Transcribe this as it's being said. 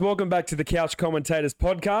Welcome back to the Couch Commentators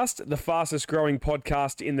podcast, the fastest growing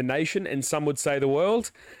podcast in the nation, and some would say the world.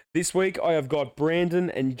 This week I have got Brandon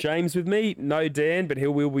and James with me. No Dan, but he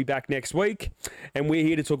will be back next week. And we're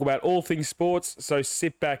here to talk about all things sports, so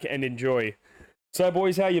sit back and enjoy. So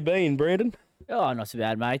boys, how you been, Brandon? Oh, not too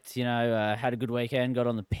bad, mate. You know, had a good weekend, got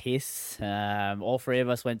on the piss. All three of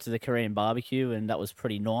us went to the Korean barbecue, and that was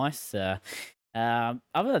pretty nice. Other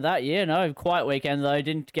than that, yeah, no, quiet weekend though.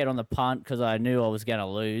 Didn't get on the punt because I knew I was going to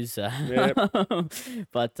lose. Yep.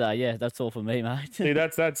 But yeah, that's all for me, mate. See,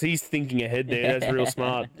 that's he's thinking ahead there. That's real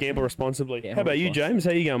smart. Gamble responsibly. Gamble How about you, James?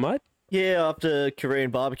 How you going, mate? Yeah, after Korean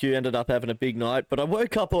barbecue, ended up having a big night, but I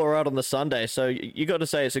woke up all right on the Sunday, so you got to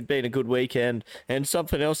say it's been a good weekend, and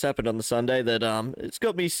something else happened on the Sunday that it's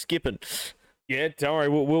got me skipping. Yeah, don't worry,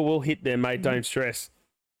 we'll hit there, mate. Don't stress.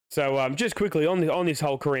 So just quickly on this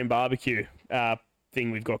whole Korean barbecue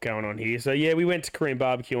thing we've got going on here. So yeah, we went to Korean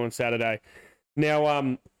barbecue on Saturday. Now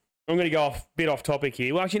I'm going to go off topic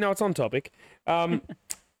here. Well, actually, no, it's on topic.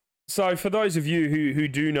 So for those of you who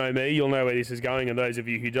do know me, you'll know where this is going, and those of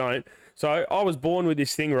you who don't. So I was born with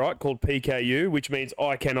this thing, right, called PKU, which means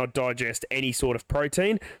I cannot digest any sort of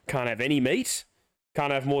protein, can't have any meat,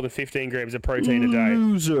 can't have more than 15 grams of protein a day.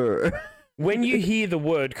 Loser. When you hear the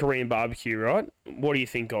word Korean barbecue, right, what do you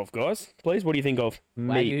think of, guys? Please, what do you think of?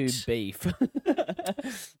 Wagyu Meat. beef.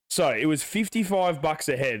 So it was $55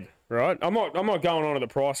 a head, right? I'm not going on to the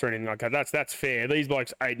price or anything like that. That's fair. These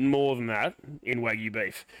blokes ate more than that in Wagyu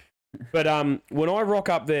beef. But when I rock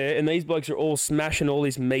up there and these blokes are all smashing all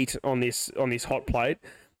this meat on this hot plate,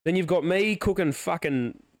 then you've got me cooking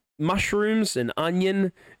fucking mushrooms and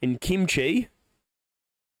onion and kimchi.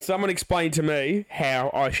 Someone explain to me how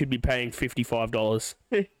I should be paying $55.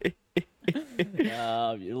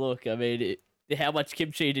 Look, I mean, how much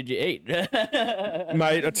kimchi did you eat?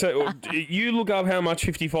 Mate, I tell you look up how much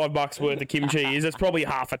 $55 worth of kimchi is. It's probably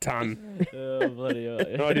half a ton. Oh, bloody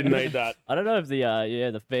hell. I didn't need that. I don't know if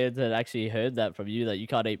the fans had actually heard that from you that you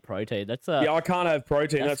can't eat protein. That's Yeah, I can't have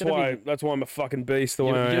protein. That's why I'm a fucking beast the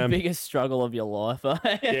way I am. Your biggest struggle of your life.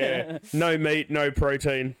 Yeah, no meat, no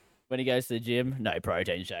protein. When he goes to the gym, no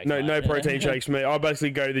protein shakes. No protein shakes for me. I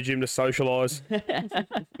basically go to the gym to socialise.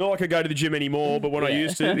 Not like I go to the gym anymore, but when I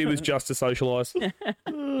used to, it was just to socialise.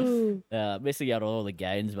 Missing out on all the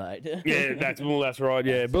gains, mate. Yeah, that's right.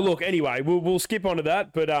 Yeah, but look, anyway, we'll skip on to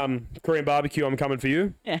that. But Korean barbecue, I'm coming for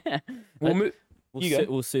you.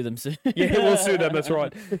 We'll sue them soon. Yeah, we'll sue them. That's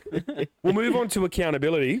right. We'll move on to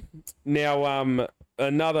accountability now.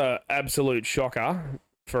 Another absolute shocker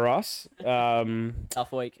for us.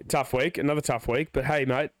 Tough week. Another tough week. But hey,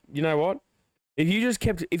 mate, you know what? If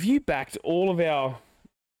you backed all of our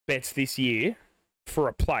bets this year for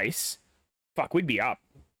a place, fuck, we'd be up.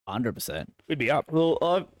 100%. We'd be up. Well,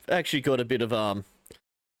 I've actually got a bit of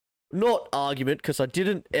not argument because I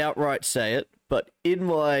didn't outright say it, but in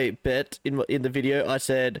my bet in the video, I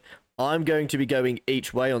said I'm going to be going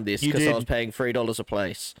each way on this because I was paying $3 a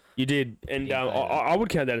place. You did, and I would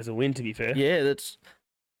count that as a win. To be fair, yeah, that's.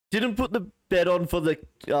 Didn't put the bet on for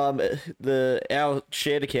our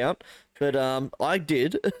shared account, but I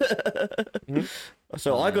did. Mm-hmm.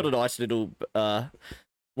 So I got a nice little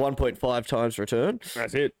 1.5 times return.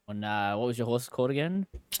 That's it. And what was your horse called again?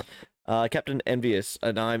 Captain Envious,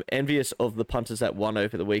 and I'm envious of the punters that won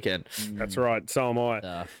over the weekend. That's right. So am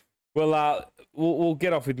I. Well, we'll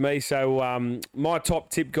get off with me. So my top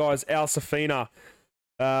tip, guys, Al Safina.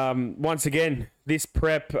 Once again, this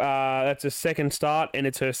prep, that's a second start, and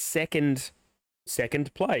it's her second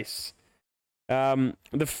place. The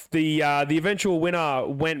eventual winner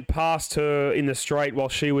went past her in the straight while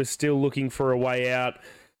she was still looking for a way out.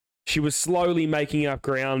 She was slowly making up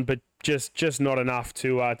ground, but just not enough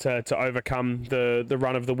to overcome the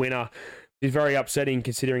run of the winner. It's very upsetting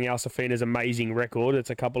considering Al Safina's amazing record.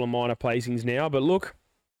 It's a couple of minor placings now, but look.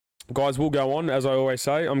 Guys, we'll go on. As I always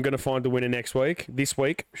say, I'm going to find the winner this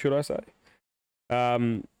week, should I say.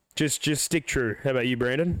 Just stick true. How about you,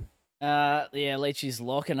 Brandon? Yeah, Leachy's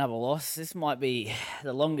lock, another loss. This might be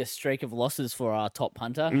the longest streak of losses for our top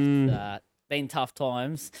punter. Been tough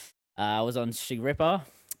times. I was on Shigripper,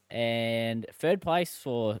 and third place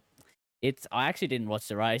for it. I actually didn't watch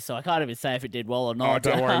the race, so I can't even say if it did well or not.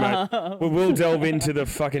 Oh, don't worry, mate. We will delve into the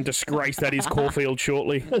fucking disgrace that is Caulfield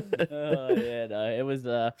shortly. Yeah, no, it was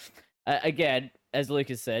again, as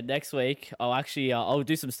Lucas said, next week I'll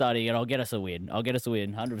do some studying and I'll get us a win.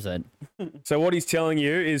 100%. So what he's telling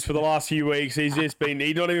you is for the last few weeks he's not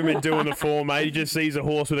even been doing the form, mate. He just sees a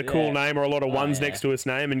horse with a cool name or a lot of ones next to its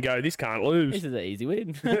name and go, this can't lose. This is an easy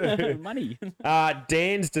win. Money.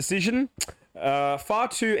 Dan's decision, far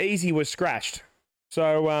too easy was scratched.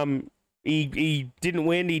 So He didn't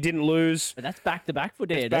win. He didn't lose. But that's back to back for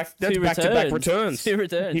Dan. That's two back-to-back returns. 2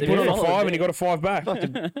 returns. He If put you on a follow 5 it, and he got a 5 back.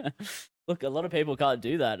 Look, a lot of people can't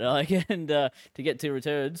do that. And to get 2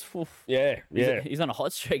 returns, Yeah. he's on a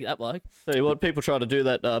hot streak, that bloke. Tell you what, people try to do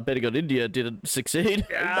that betting on India didn't succeed.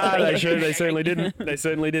 They certainly didn't. They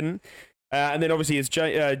certainly didn't. And then obviously, as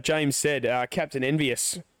James said, Captain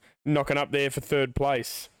Envious knocking up there for 3rd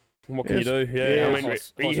place. What can you do? Yeah, I mean,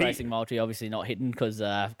 Horse racing multi obviously not hidden because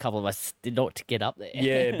a couple of us did not get up there.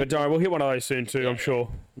 yeah, but don't worry, we'll hit one of those soon too. I'm sure.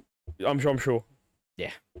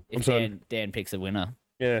 Yeah, if Dan picks a winner.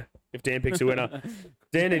 Yeah, if Dan picks a winner,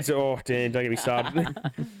 Dan, don't get me started.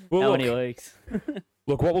 Well, How many weeks?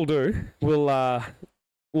 Look, what we'll do, we'll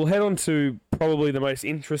head on to probably the most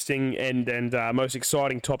interesting and most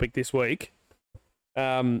exciting topic this week.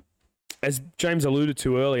 As James alluded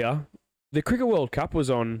to earlier, the Cricket World Cup was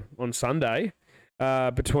on Sunday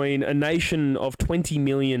between a nation of 23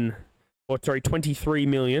 million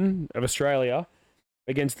of Australia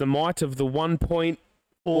against the might of the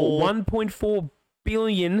 1.4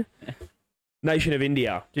 billion nation of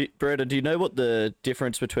India. Breda, do you know what the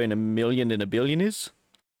difference between a million and a billion is?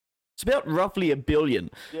 It's about roughly a billion.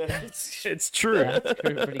 Yeah, it's true. Yeah, that's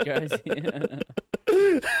pretty crazy.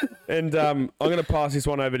 And I'm going to pass this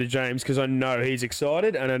one over to James because I know he's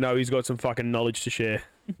excited and I know he's got some fucking knowledge to share.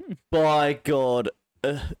 By God,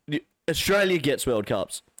 Australia gets World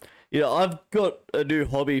Cups. I've got a new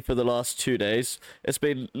hobby for the last 2 days. It's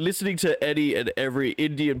been listening to any and every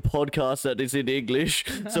Indian podcast that is in English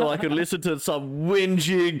so I can listen to some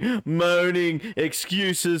whinging, moaning,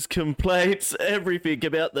 excuses, complaints, everything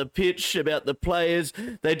about the pitch, about the players.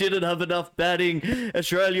 They didn't have enough batting.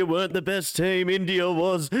 Australia weren't the best team. India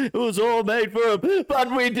was. It was all made for them,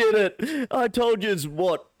 but we did it. I told you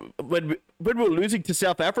what, when we were losing to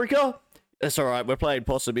South Africa, it's all right, we're playing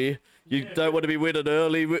possum here. You don't want to be winning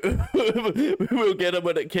early. We'll get them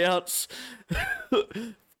when it counts.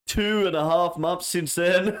 2.5 months since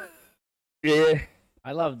then. Yeah.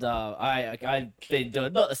 I loved. I've been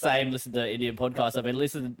doing not the same. Listen to Indian podcasts. I've been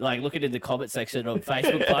listening, looking in the comment section of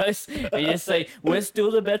Facebook posts, and you just say we're still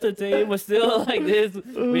the better team. We're still like this.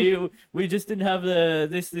 We just didn't have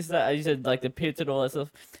this that. And you said the pitch and all that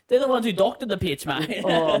stuff. They're the ones who doctored the pitch, mate.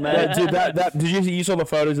 Oh man, dude, did you saw the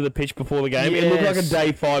photos of the pitch before the game? Yes. It looked like a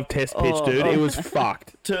day 5 test pitch, dude. It was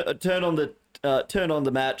fucked. Turn on the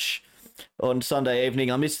match on Sunday evening.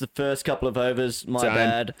 I missed the first couple of overs. My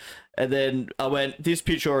bad. And then I went, this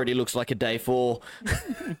pitch already looks like a day 4.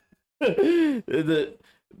 But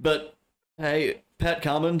hey, Pat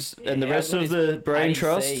Cummins and the rest of the Brain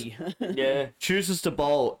Trust chooses to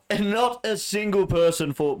bowl. And not a single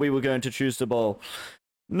person thought we were going to choose to bowl.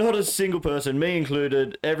 Not a single person, me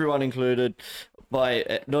included, everyone included.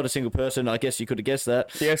 By not a single person, I guess you could have guessed that.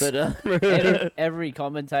 Yes. But, every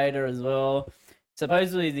commentator as well.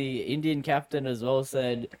 Supposedly the Indian captain as well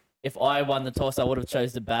said, if I won the toss, I would have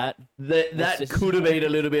chose to bat. That could have been a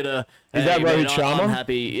little bit of... Is that Rohit Sharma? I'm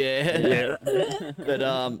happy, yeah. But,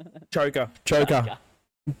 Choker.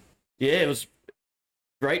 Yeah, it was a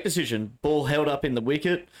great decision. Ball held up in the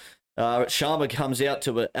wicket. Sharma comes out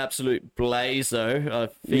to an absolute blaze, though. I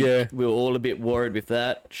think we were all a bit worried with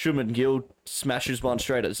that. Shubman Gill smashes one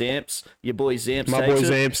straight at Zamps. Your boy Zamps My boy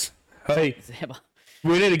Zamps. Hey.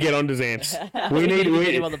 We need to get onto Zamps. We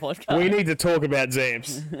need to talk about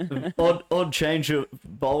Zamps. Odd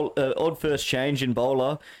first change in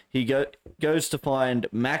bowler. He goes to find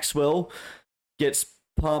Maxwell, gets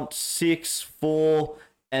pumped 6-4,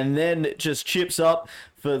 and then just chips up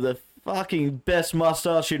for the fucking best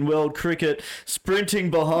mustache in world cricket, sprinting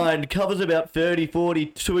behind, covers about 30, 40,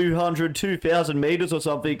 200, 2,000 metres or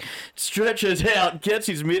something, stretches out, gets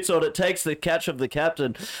his mitts on it, takes the catch of the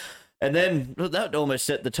captain. And then that almost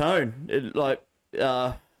set the tone.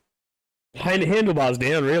 Handlebars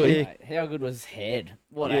down, really. How good was his head?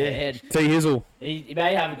 What a head. T. Hizzle. He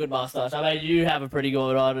may have a good moustache. I mean, you have a pretty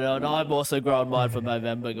good one. And I'm also growing mine for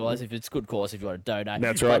November, guys. If it's good course, if you want to donate.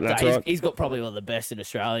 That's right. He's got probably one of the best in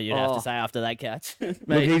Australia, you'd have to say, after that catch.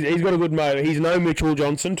 Look, he's got a good mo. He's no Mitchell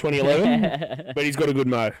Johnson, 2011, but he's got a good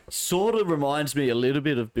mo. Sort of reminds me a little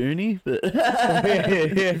bit of Booney. But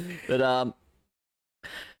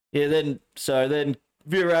But, then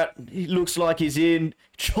Virat, he looks like he's in,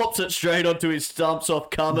 chops it straight onto his stumps off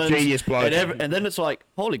Cummins. Genius bloke. And then it's like,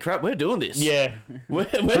 holy crap, we're doing this. Yeah. We're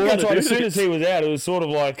going to do as soon as he was out, it was sort of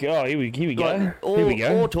like, oh, here we go.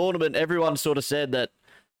 All tournament, everyone sort of said that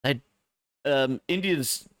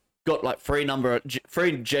Indians got like free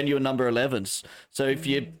genuine number 11s. So if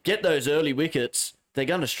you get those early wickets, they're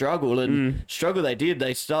going to struggle. And struggle they did.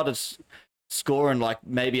 They started scoring like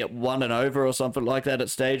maybe at 1 and over or something like that at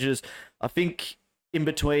stages. I think in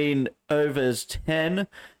between overs 10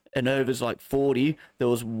 and overs like 40, there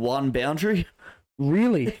was one boundary.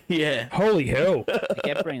 Really? Yeah. Holy hell. They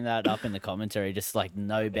kept bringing that up in the commentary, just like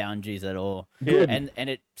no boundaries at all. Good. And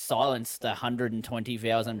it silenced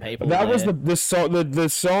 120,000 people. That was there. the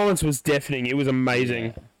silence was deafening. It was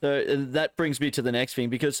amazing. So that brings me to the next thing,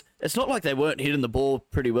 because it's not like they weren't hitting the ball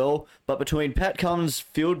pretty well, but between Pat Cummins'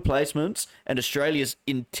 field placements and Australia's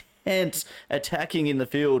intense attacking in the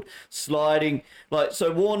field, sliding,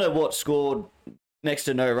 so Warner scored next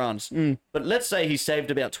to no runs, but let's say he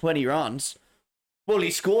saved about 20 runs. Well,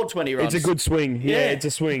 he scored 20 runs. It's a good swing. Yeah, it's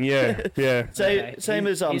a swing. Yeah, yeah. Same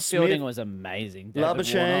as his Smith, fielding was amazing. David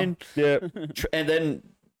Labuschagne, Yeah. and then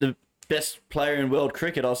the best player in world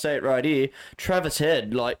cricket, I'll say it right here, Travis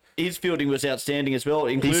Head. His fielding was outstanding as well,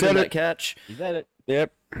 including that catch. He said it.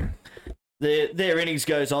 Yep. Their innings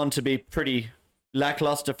goes on to be pretty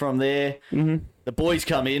lackluster from there. Mm-hmm. The boys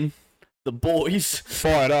come in. The boys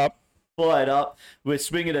Fired up. fired up. We're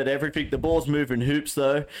swinging at everything. The ball's moving hoops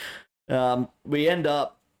though. We end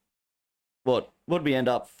up what did we end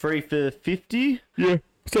up? 3 for 50? Yeah,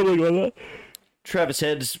 something like that. Travis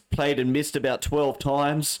Head's played and missed about 12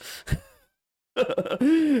 times.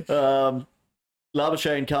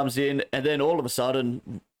 Labuschagne comes in, and then all of a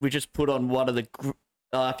sudden we just put on one of the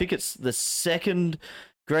I think it's the second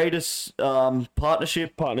greatest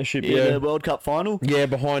partnership in the World Cup final. Yeah,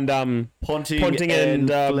 behind Ponting and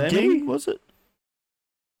Fleming, Gilly? was it?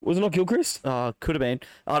 Was it not Gilchrist? Could have been.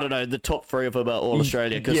 I don't know. The top three of them are all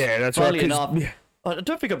Australia. Yeah, that's funnily right. enough, I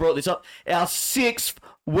don't think I brought this up. Our 6th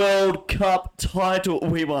World Cup title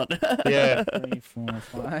we won. Yeah. 3, 4,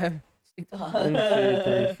 5. 1, 2,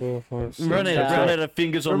 3, 4, 5, 6. Run out of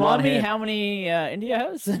fingers on Remind one me hand. how many India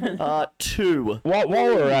has? 2. While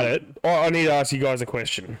we're at it, I need to ask you guys a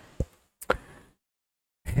question.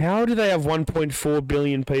 How do they have 1.4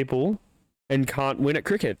 billion people and can't win at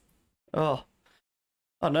cricket? Oh,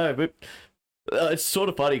 I know, but it's sort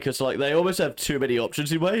of funny because they almost have too many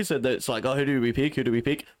options in ways, and it's like, oh, who do we pick? Who do we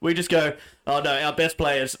pick? We just go, oh no, our best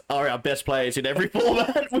players are our best players in every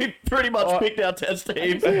format. We pretty much picked our test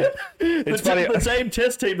team. It's funny. the same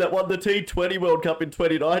test team that won the T20 World Cup in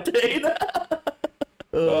 2019.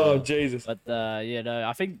 Oh, Jesus. But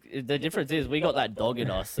I think the difference is we got that dog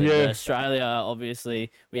in us. And Yeah. Australia,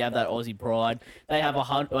 obviously, we have that Aussie pride. They have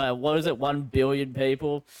 1 billion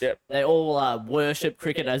people. Yep. They all worship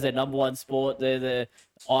cricket as their number one sport. They're the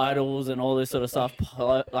idols and all this sort of stuff,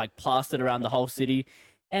 plastered around the whole city,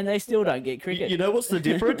 and they still don't get cricket. You know what's the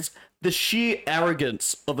difference? The sheer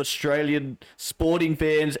arrogance of Australian sporting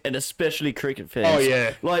fans and especially cricket fans. Oh,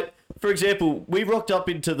 yeah. For example, we rocked up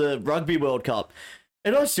into the Rugby World Cup,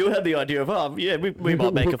 and I still had the idea of, we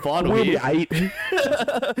might make a final We'll here. be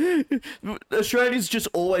 8. Australia's just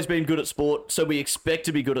always been good at sport, so we expect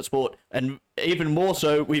to be good at sport. And even more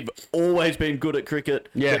so, we've always been good at cricket.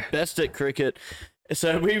 Yeah. The best at cricket.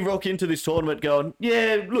 So we rock into this tournament going,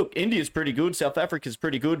 yeah, look, India's pretty good, South Africa's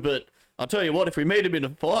pretty good, but I'll tell you what, if we meet them in a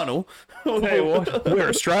final... Hey, what? We're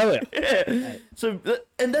Australia. Yeah. So,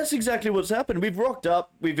 and that's exactly what's happened. We've rocked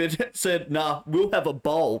up. We've said, nah, we'll have a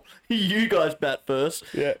bowl. You guys bat first.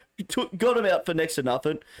 Yeah. Got him out for next to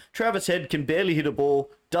nothing. Travis Head can barely hit a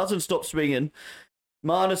ball. Doesn't stop swinging.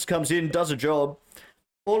 Marnus comes in, does a job.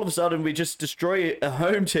 All of a sudden, we just destroy a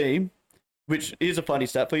home team, which is a funny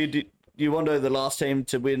stat for you. Do you want to know the last team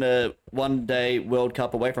to win a one-day World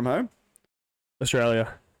Cup away from home?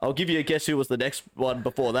 Australia. I'll give you a guess who was the next one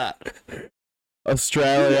before that.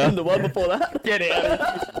 Australia. The one before that? Get out.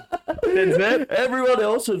 That's it? Everyone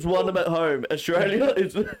else has won them at home. Australia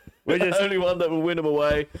is the only one that will win them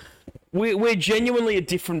away. We're genuinely a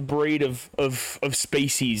different breed of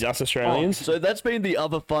species, us Australians. So that's been the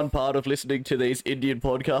other fun part of listening to these Indian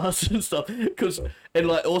podcasts and stuff.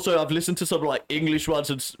 Also I've listened to some English ones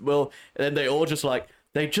and then they all just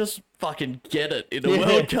they just fucking get it in the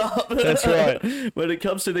World Cup. That's right. When it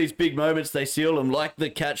comes to these big moments, they seal them, like the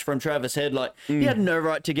catch from Travis Head. He had no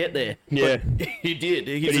right to get there. Yeah. But he did.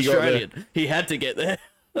 He's he got Australian. He had to get there.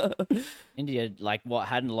 India,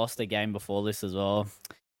 hadn't lost a game before this as well.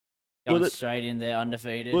 Going straight in there,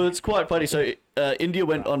 undefeated. Well, it's quite funny. So India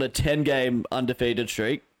went on a 10-game undefeated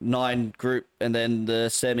streak, 9 group, and then the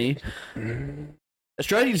semi.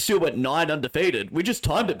 Australia still went 9 undefeated. We just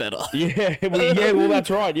timed it better. Yeah, well, that's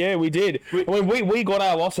right. Yeah, we did. We got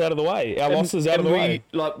our loss out of the way. Our losses out of the way.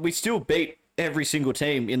 We still beat every single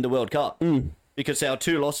team in the World Cup because our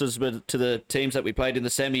 2 losses were to the teams that we played in the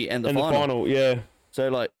semi and the final. Yeah. So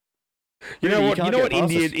you know what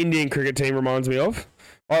Indian cricket team reminds me of?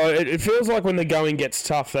 Oh, it feels like when the going gets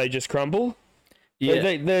tough, they just crumble. Yeah.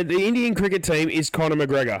 The Indian cricket team is Conor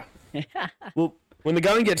McGregor. Well, When the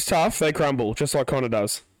going gets tough, they crumble, just like Connor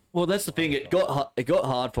does. Well, that's the thing. It got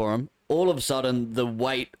hard for him. All of a sudden, the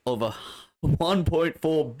weight of a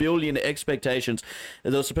 1.4 billion expectations.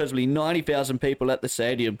 There was supposedly 90,000 people at the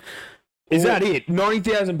stadium. Is that it?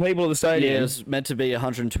 90,000 people at the stadium? Yeah, it was meant to be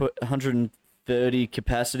 130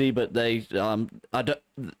 capacity, but they the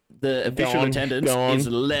official attendance is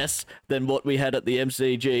less than what we had at the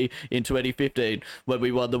MCG in 2015 when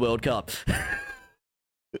we won the World Cup.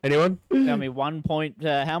 Anyone? Tell me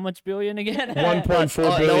how much billion again?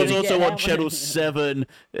 1.4 billion. That was also on Channel 7,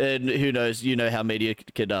 and who knows, you know how media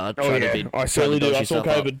can try to be... I certainly do. I saw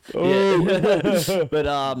COVID. Yeah.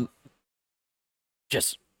 But,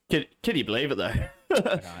 just... Can you believe it, though?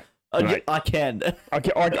 I can. I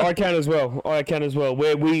can as well. I can as well.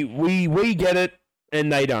 Where we get it, and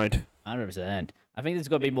they don't. 100%. I think there's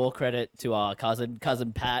got to be more credit to our cousin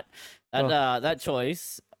Pat. That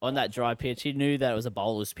choice... on that dry pitch, he knew that it was a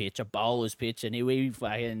bowler's pitch, and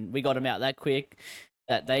we got him out that quick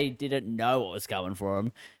that they didn't know what was coming for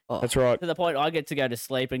him. That's right. To the point I get to go to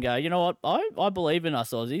sleep and go, you know what, I believe in us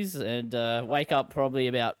Aussies, and wake up probably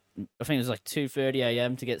about, I think it was like 2:30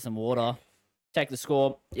 a.m. to get some water. Check the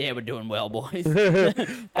score. Yeah, we're doing well, boys.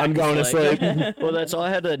 I'm going to sleep. Well, I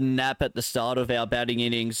had a nap at the start of our batting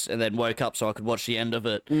innings and then woke up so I could watch the end of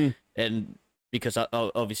it. And because I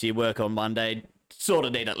obviously work on Monday, sort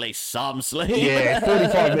of need at least some sleep. Yeah,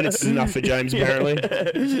 45 minutes is enough for James,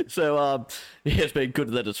 apparently. So, it's been good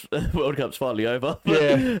that the World Cup's finally over.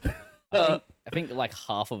 Yeah. I think like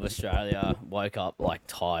half of Australia woke up like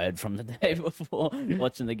tired from the day before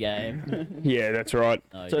watching the game. Yeah, that's right.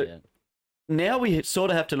 Now we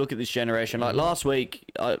sort of have to look at this generation. Like last week,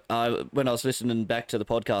 I when I was listening back to the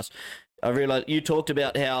podcast, I realized you talked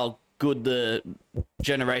about how good the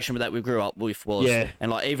generation that we grew up with was. Yeah.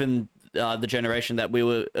 And like even the generation that we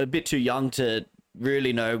were a bit too young to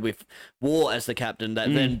really know, with War as the captain,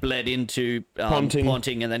 that then bled into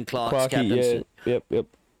Ponting and then Clark's captaincy. Yeah. Yep.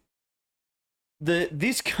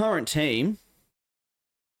 This current team,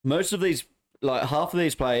 most of these, like half of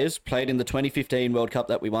these players played in the 2015 World Cup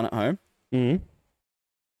that we won at home. Mm-hmm.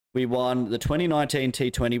 We won the 2019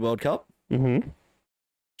 T20 World Cup. Mm-hmm.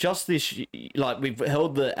 Just this, like we've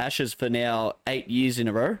held the Ashes for now 8 years in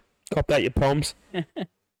a row. Cop that, your palms.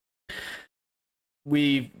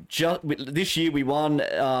 This year we won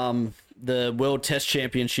the World Test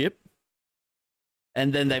Championship,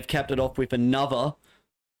 and then they've capped it off with another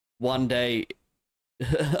one-day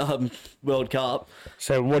World Cup.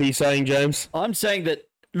 So what are you saying, James? I'm saying that,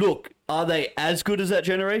 look, are they as good as that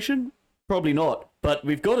generation? Probably not. But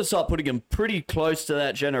we've got to start putting them pretty close to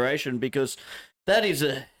that generation, because that is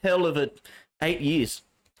a hell of 8 years.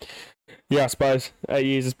 Yeah, I suppose 8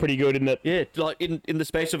 years is pretty good, isn't it? Yeah, like in the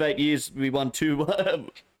space of 8 years, we won two.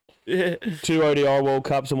 Two ODI World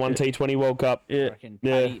Cups and one T20 World Cup. I reckon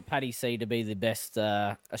Paddy C to be the best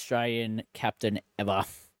Australian captain ever.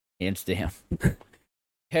 Hands down.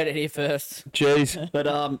 Heard it here first. Jeez. But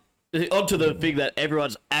on to the thing that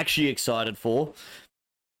everyone's actually excited for.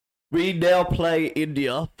 We now play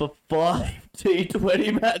India for 5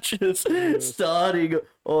 T20 matches starting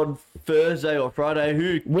on Thursday or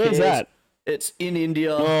Friday. Where's that? It's in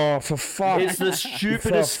India. Oh, for fuck. It's the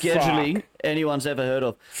stupidest scheduling anyone's ever heard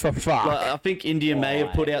of. For fuck. Like, I think India may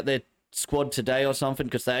have put out their squad today or something,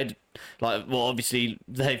 because they'd obviously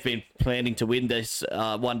they've been planning to win this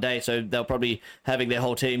one day, so they'll probably having their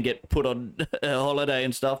whole team get put on a holiday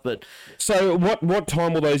and stuff. But so what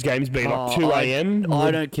time will those games be? Like 2 a.m?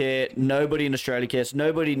 I don't care. Nobody in Australia cares.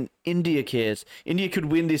 Nobody in India cares. India could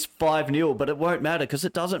win this 5-0, but it won't matter, because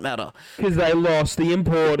it doesn't matter, because they lost the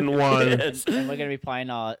important one. Yes. And we're going to be playing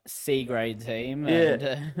our C grade team.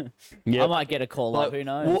 Yeah. And, I might get a call up. Who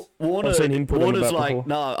knows? I've seen him put Warner's on like, before.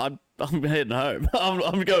 no, I'm heading home.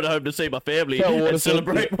 I'm going home to see my family and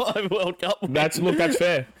celebrate my World Cup win. That's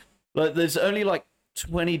fair. Like, there's only like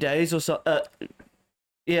 20 days or so. I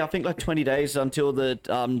think like 20 days until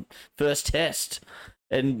the first test.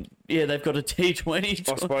 And yeah, they've got a T20.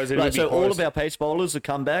 I suppose so all of our pace bowlers have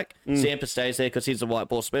come back. Zampa stays there because he's a white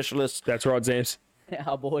ball specialist. That's right, Zamps.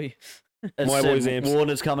 Our boy. My boy Zamps.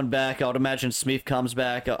 Warner's coming back. I would imagine Smith comes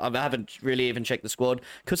back. I haven't really even checked the squad,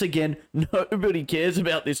 because again, nobody cares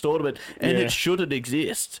about this tournament, and it shouldn't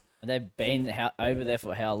exist. They've been over there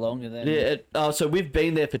for how long? And then... So we've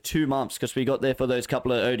been there for 2 months, because we got there for those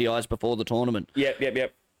couple of ODIs before the tournament.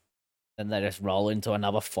 Yep. And they just roll into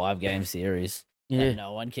another 5-game series that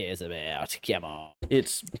no one cares about. Come on.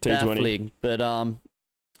 It's T20. baffling, but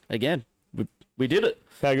again, we did it.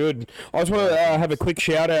 How good. I just want to have a quick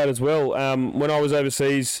shout out as well. When I was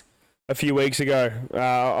overseas a few weeks ago,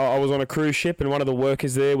 I was on a cruise ship, and one of the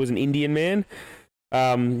workers there was an Indian man.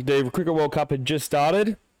 The Cricket World Cup had just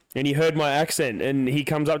started, and he heard my accent, and he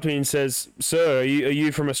comes up to me and says, "Sir, are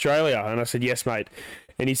you from Australia?" And I said, "Yes, mate."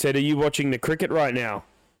 And he said, "Are you watching the cricket right now?"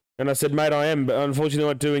 And I said, "Mate, I am, but unfortunately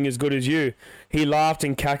not doing as good as you." He laughed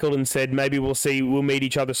and cackled and said, "Maybe we'll meet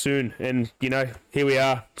each other soon." And, here we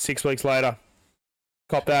are, 6 weeks later.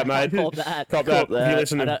 Cop that, mate. Cop that. Cop that. If you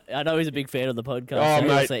listen I know he's a big fan of the podcast. Oh, so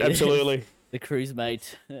mate, say absolutely. The cruise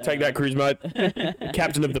mate. Take that, cruise mate.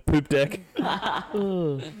 Captain of the poop deck.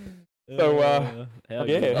 So, I how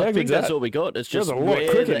think good's that's that? all we got. It's There's just a lot of where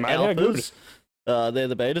cricket, the mate. How good? alphas, they're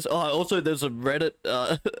the betas. Oh, also there's a Reddit.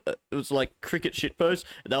 It was like cricket shitpost,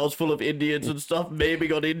 and that was full of Indians and stuff,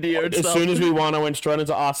 memeing on India and As stuff. soon as we won, I went straight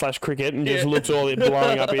into r/cricket and just looked at all the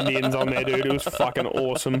blowing up Indians on there, dude. It was fucking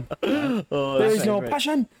awesome. Oh, There it's is no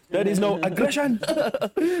passion. There is no aggression.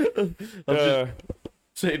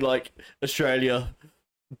 seen like Australia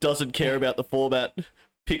doesn't care about the format,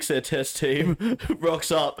 picks their test team,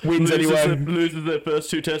 rocks up, Wins anyway. loses their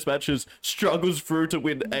first 2 test matches, struggles through to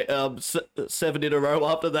win 7 in a row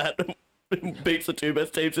after that, beats the 2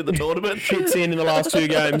 best teams in the tournament. Shits in the last 2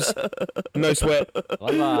 games. No sweat.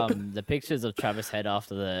 Love the pictures of Travis Head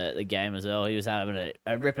after the game as well. He was having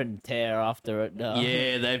a rip and tear after it.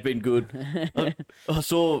 Yeah, they've been good. I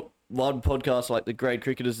saw one podcast, like the Great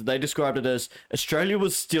Cricketers, they described it as Australia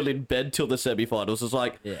was still in bed till the semi-finals. It's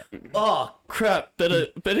like, oh crap, better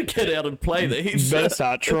get out and play these. Better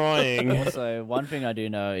start trying. Also, one thing I do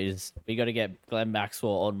know is we got to get Glenn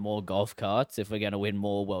Maxwell on more golf carts if we're going to win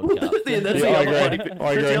more World Cups. Yeah, that's Yeah, I the agree.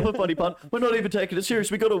 that's the other funny part. We're not even taking it serious.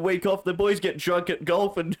 We got a week off. The boys get drunk at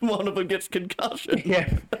golf, and one of them gets concussion. Yeah.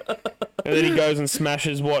 And then he goes and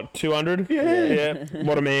smashes, 200? Yeah.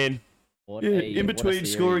 What a man. What Yeah, a- in what a between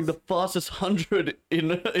scoring the series. fastest 100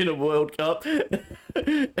 in a World Cup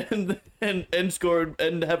and scoring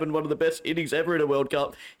and having one of the best innings ever in a World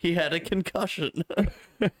Cup, he had a concussion.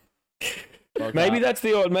 World Maybe Cup.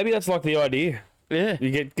 that's like the idea. Yeah.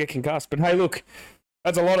 You get concussed. But hey, look,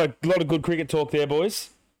 that's a lot of good cricket talk there,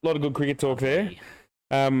 boys. A lot of good cricket talk there.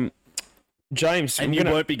 James, And you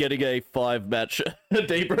won't be getting a 5-match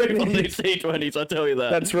debrief on these T20s, I tell you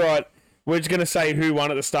that. That's right. We're just going to say who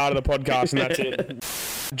won at the start of the podcast, and that's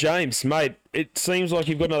it. James, mate, it seems like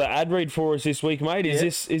you've got another ad read for us this week, mate.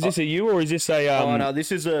 Is this a you or is this a... Oh no,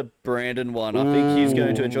 this is a Brandon one. I think he's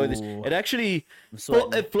going to enjoy this. It actually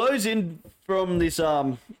sweating. it flows in from this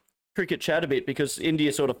cricket chat a bit because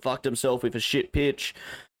India sort of fucked himself with a shit pitch.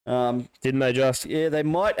 Didn't they just? Yeah, they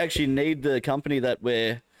might actually need the company that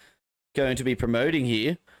we're going to be promoting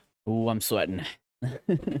here. Ooh, I'm sweating.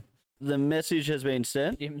 The message has been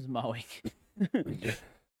sent. Jim's mowing.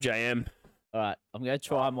 JM. All right, I'm going to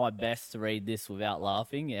try my best to read this without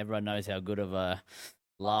laughing. Everyone knows how good of a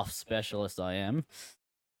laugh specialist I am.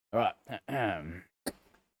 All right.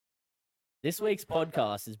 This week's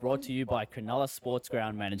podcast is brought to you by Cronulla Sports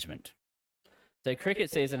Ground Management. So cricket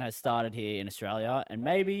season has started here in Australia, and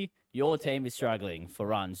maybe your team is struggling for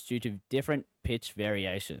runs due to different pitch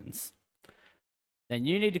variations. Then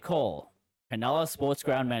you need to call Cronulla Sports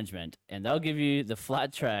Ground Management, and they'll give you the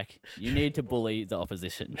flat track you need to bully the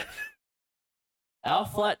opposition. Our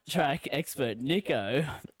flat track expert, Nico,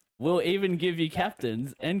 will even give you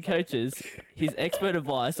captains and coaches his expert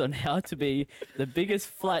advice on how to be the biggest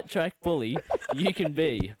flat track bully you can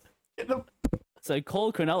be. So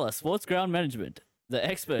call Cronulla Sports Ground Management, the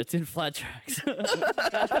experts in flat tracks.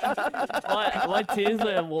 my tears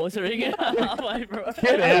are watering. Halfway, bro.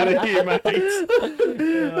 Get out of here, mate.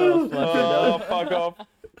 Oh, Fuck off.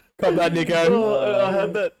 Come back, Nico. Oh, I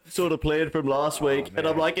had that sort of planned from last week, and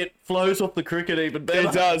I'm like, it flows off the cricket even better.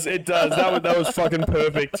 It does. That was fucking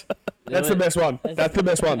perfect. That's the best one. That's the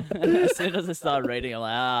best one. As soon as I started reading, I'm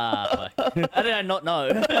like, how did I not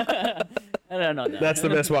know? How did I not know? That's the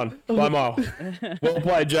best one by a mile. Well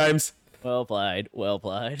played, James. Well played. Well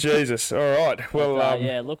played. Jesus. All right. Well,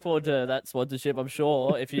 Yeah, look forward to that sponsorship. I'm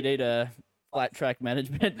sure if you need a flat track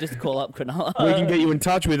management, just call up Cronulla. we can get you in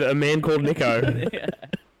touch with a man called Nico, Yeah.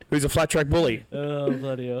 who's a flat track bully. Oh,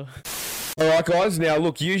 bloody hell. All right, guys. Now,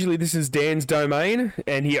 look, usually this is Dan's domain,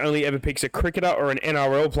 and he only ever picks a cricketer or an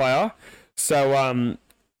NRL player. So,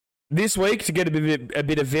 this week, to get a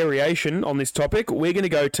bit of variation on this topic, we're going to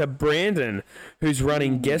go to Brandon, who's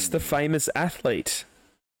running Guess the Famous Athlete.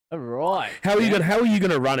 All right. How are you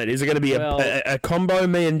going to run it? Is it going to be a combo,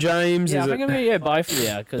 me and James? Yeah, Is I think I'm going to go both of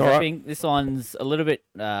you because All I right. think this one's a little bit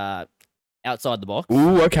outside the box.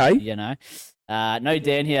 Ooh, okay. You know. No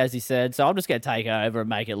Dan here, as he said, so I'm just going to take over and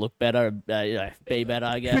make it look better, be better,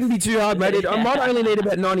 I guess. Shouldn't be too hard, mate. I might only need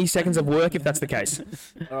about 90 seconds of work if that's the case.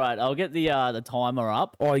 All right, I'll get the timer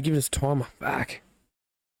up. Oh, you give us timer back.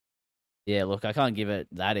 Yeah, look, I can't give it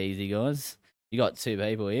that easy, guys. You got 2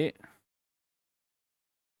 people here.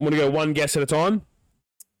 I'm going to go one guess at a time.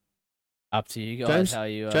 Up to you guys. James? How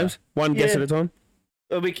you? James, one guess yeah. at a time.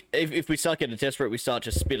 Well, if we start getting desperate, we start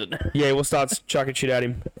just spitting. Yeah, we'll start chucking shit at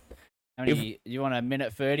him. How many? You want a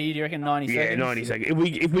minute 30? Do you reckon 90 seconds? Yeah, 90 seconds.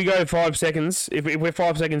 If we go 5 seconds, if we're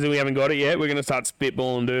 5 seconds and we haven't got it yet, we're going to start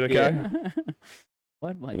spitballing, dude, okay?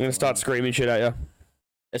 What? We're going to start screaming shit at you.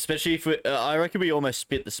 Especially if I reckon we almost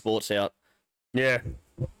spit the sports out. Yeah.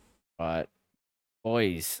 Right,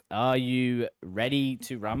 boys, are you ready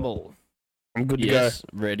to rumble? I'm good to Yes,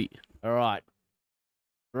 ready. All right.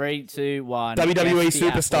 3, 2, 1. WWE Guess the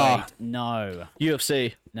superstar. athlete. No.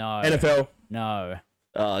 UFC, No. go. NFL,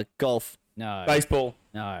 No. golf, No. baseball,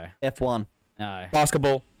 No. F1, No.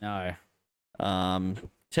 basketball, No.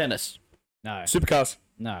 tennis, No. supercars,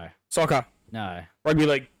 No. soccer, No. rugby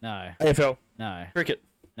league, No. AFL, No. cricket,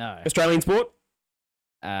 No. Australian sport,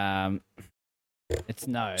 It's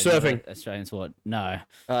no. Surfing. Not Australian sport. No.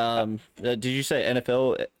 did you say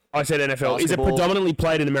NFL? I said NFL. Is it Basketball. predominantly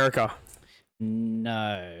played in America?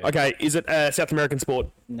 No. Okay. Is it South American sport?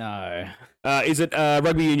 No. Is it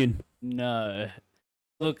rugby union? No.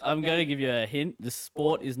 Look, I'm going to give you a hint. The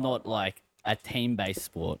sport is not like a team-based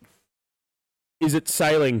sport. Is it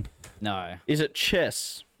sailing? No. Is it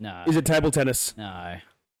chess? No. Is it table tennis? No.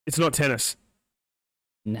 It's not tennis.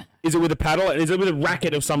 No. Is it with a paddle? Is it with a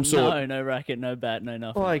racket of some sort? No, no racket, no bat, no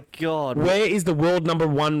nothing. Oh my god. Where is the world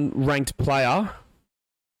 #1 ranked player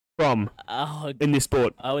from Oh, in this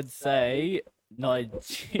sport? I would say no.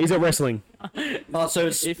 Is it wrestling? Oh, so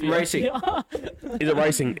it's racing. Is it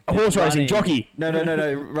racing? Horse racing? Running. Jockey? No,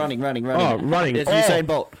 running. Oh, running. It's Oh, Usain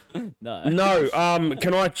Bolt. No. no.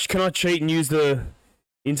 Can I cheat and use the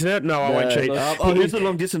internet? No, I won't cheat. Who's the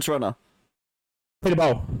long distance runner? Peter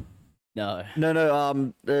Bowl. No.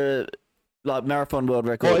 No, like marathon world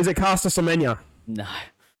record. Oh, is it Caster Semenya? No.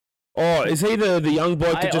 Oh, is he the young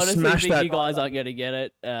bloke I that just honestly smashed think that? you guys aren't going to get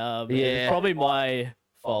it. Yeah. It's probably my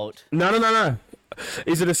fault. No.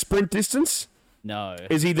 Is it a sprint distance? No.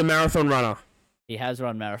 Is he the marathon runner? He has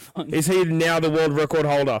run marathons. Is he now the world record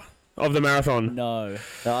holder of the marathon? No.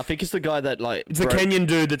 No, I think it's the guy that like It's the Kenyan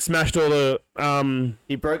dude that smashed all the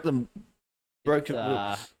he broke them. Broke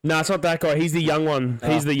Uh, No, it's not that guy. He's the young one.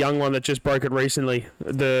 Oh. He's the young one that just broke it recently.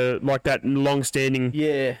 That long-standing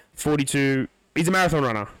yeah. 42. He's a marathon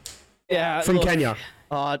runner yeah. from look, Kenya.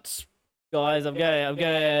 Oh, it's Guys, I'm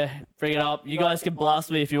gonna bring it up. You guys can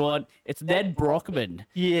blast me if you want. It's Ned Brockman.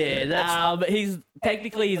 yeah. That's He's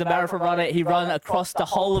a marathon runner. He ran across the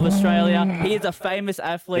whole of Australia. He is a famous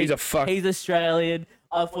athlete. He's Australian.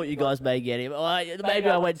 I thought you guys may get him. Maybe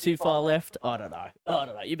I went too far left. I don't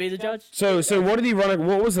know. You be the judge. So what did he run?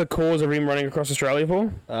 What was the cause of him running across Australia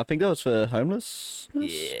for? I think that was for homeless.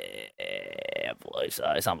 Yeah, I believe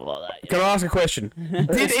so. Something like that. Can I ask a question?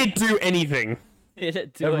 Did it do anything? Did it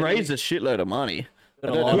It do raised a shitload of money.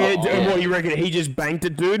 Yeah, what you reckon? He just banked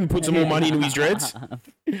it, dude, and put some more money into his dreads.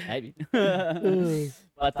 Maybe.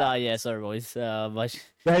 But yeah, sorry boys.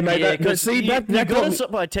 Hey, mate, Yeah, but see, you that got got us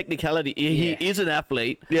by technicality. He is an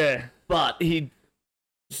athlete, yeah. but he's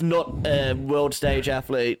not a world stage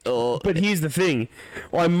athlete or But here's the thing: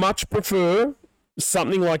 I much prefer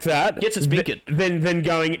something like that Gets us thinking. than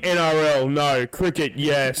going NRL. No, cricket.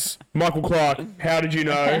 Yes, Michael Clark. How did you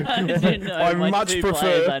know? I My much two prefer.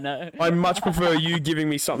 players I know. I much prefer you giving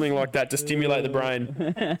me something like that to stimulate the brain.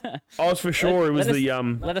 I was for sure it was Let us-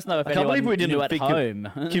 the Let us know if I can't anyone believe we didn't knew at think of- home.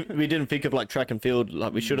 we didn't think of like track and field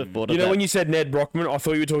like we should have thought of You know that. when you said Ned Brockman, I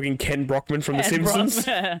thought you were talking Ken Brockman from The Ken Simpsons.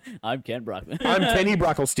 Brockman. I'm Ken Brockman. I'm Kenny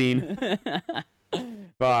Brockelstein.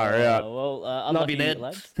 Far out. Well, Love you, unlucky, Ned.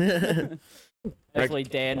 lads. Hopefully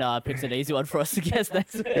Dan picks an easy one for us to guess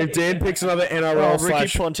next week. If Dan picks another Oh, NRL Ricky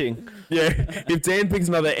slash Ponting. yeah, if Dan picks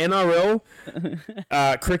another NRL,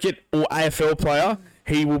 cricket or AFL player,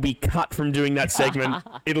 he will be cut from doing that segment.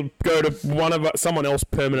 It'll go to someone else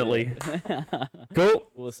permanently. Cool.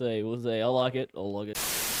 We'll see. I like it.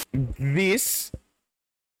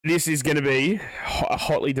 This is going to be a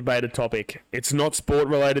hotly debated topic. It's not sport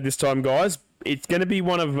related this time, guys. It's going to be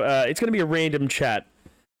it's going to be a random chat.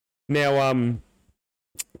 Now,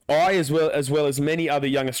 I as well as many other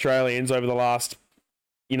young Australians over the last,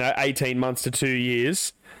 18 months to 2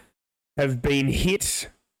 years, have been hit.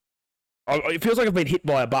 It feels like I've been hit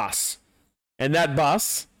by a bus, and that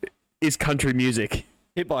bus is country music.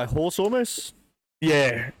 Hit by a horse almost.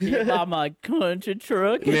 Yeah. By my country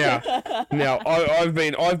truck. Now, I've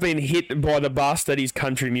been hit by the bus that is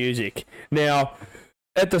country music. Now,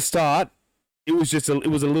 at the start, it was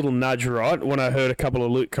a little nudge, right? When I heard a couple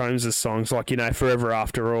of Luke Combs' songs, like Forever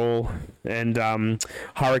After All and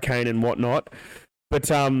Hurricane and whatnot. But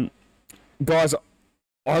guys,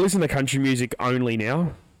 I listen to country music only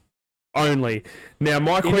now. Only. Now,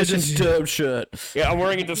 my In a question... Disturbed shirt. Yeah, I'm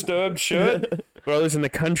wearing a Disturbed shirt, but I listen to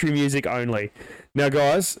country music only. Now,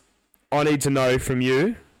 guys, I need to know from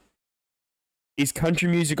you, is country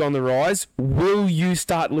music on the rise? Will you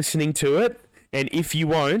start listening to it? And if you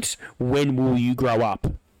won't, when will you grow up?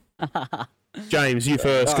 James, you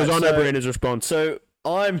first, because I know Brandon's response. So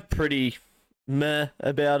I'm pretty meh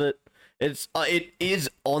about it. It is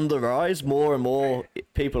on the rise. More and more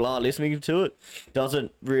people are listening to it.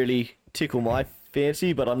 Doesn't really tickle my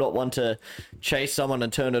fancy, but I'm not one to chase someone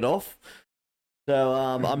and turn it off. So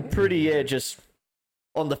I'm pretty just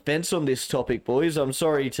on the fence on this topic, boys. I'm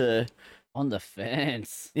sorry to... On the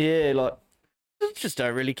fence. Yeah, like, just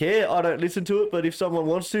don't really care. I don't listen to it, but if someone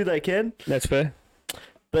wants to, they can. That's fair.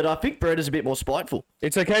 But I think Brett is a bit more spiteful.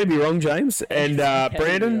 It's okay to be wrong, James. And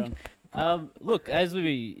Brandon? Look, as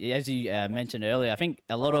you mentioned earlier, I think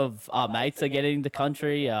a lot of our mates are getting into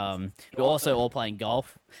country. We're also all playing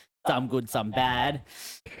golf. Some good, some bad.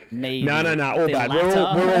 Me, No, all bad.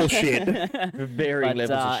 We're all shit. Very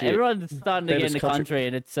levels of shit. Everyone's starting to get Famous into country,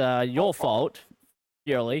 and it's your fault,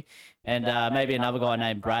 purely. And maybe another guy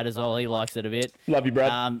named Brad as well. He likes it a bit. Love you,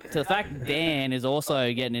 Brad. To the fact Dan is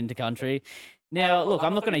also getting into country. Now, look,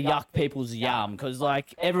 I'm not going to yuck people's yum because,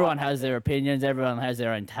 like, everyone has their opinions, everyone has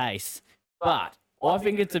their own tastes. But I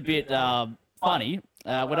think it's a bit funny.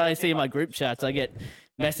 When I see my group chats, I get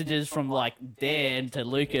messages from, like, Dan to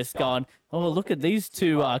Lucas going, oh, look at these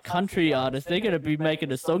two country artists. They're going to be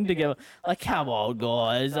making a song together. Like, come on,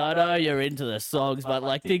 guys. I know you're into the songs, but,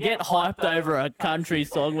 like, to get hyped over a country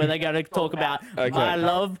song where they're going to talk about my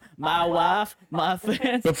love, my wife, my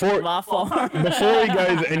friends, my farm. Before he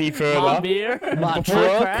goes any further... my beer, my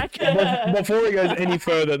crack. Before he goes any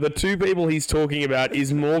further, the two people he's talking about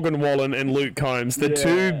is Morgan Wallen and Luke Combs, the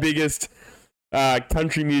two biggest...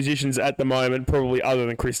 country musicians at the moment, probably other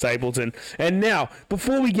than Chris Stapleton. And now,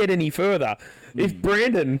 before we get any further, if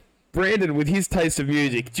Brandon with his taste of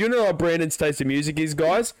music, do you know what Brandon's taste of music is,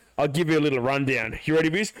 guys? I'll give you a little rundown. You ready,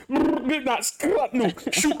 Biz?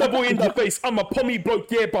 Shoot the boy in the face. I'm a pommy bloke,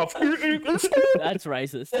 yeah, buff. That's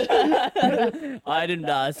racist. I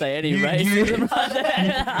didn't say any racism.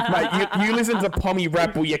 Mate, you listen to pommy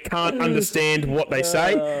rap where you can't understand what they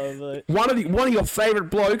say. One of your favourite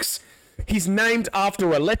blokes, he's named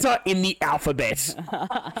after a letter in the alphabet.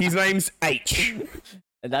 His name's H.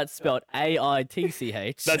 And that's spelled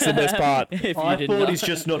AITCH. That's the best part. I thought he's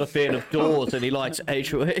just not a fan of Doors and he likes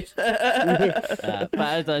HOH. But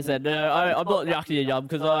as I said, no, I'm not yucking your yum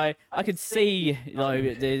because I could see, you know,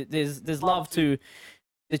 there's love to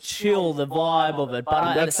the chill, the vibe of it.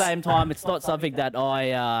 But at the same time, it's not something that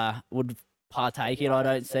I would partake in. I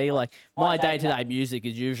don't see. Like, my day-to-day music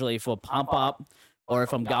is usually for pump up, or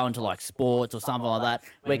if I'm going to like sports or something like that,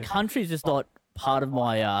 where country's just not part of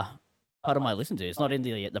my listen to. It's not in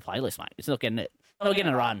the playlist, mate. It's not getting it. Not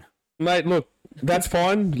getting a run. Mate, look, that's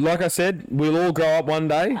fine. Like I said, we'll all grow up one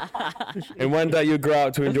day, and one day you'll grow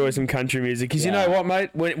up to enjoy some country music. Because you know what,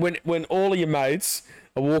 mate? When all of your mates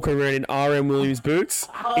are walking around in R.M. Williams boots,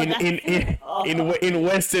 in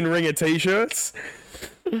Western Ringer t-shirts,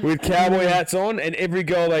 with cowboy hats on, and every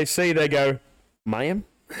girl they see, they go, ma'am?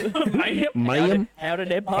 Ma'am? Howdy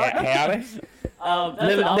there, partner. Howdy.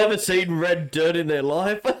 Never seen red dirt in their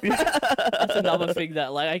life. That's another thing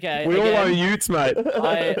that, like, okay. We all own utes, mate.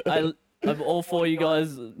 I'm all for you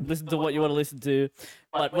guys. Listen to what you want to listen to.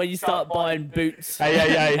 But when you start buying boots,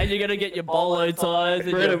 hey. and you're going to get your bolo ties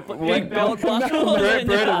and your big belt buckle.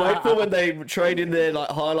 Brandon, wait for when they trade in their like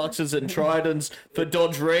Hiluxes and Tridents for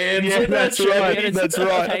Dodge Rams. Yeah, that's right. That's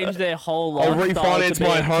right. Change their whole life. I'll refinance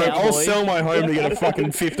my home. I'll sell my home to get a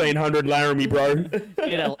fucking 1500 Laramie, bro.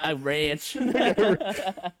 Get a ranch.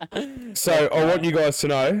 So I want you guys to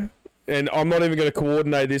know, and I'm not even going to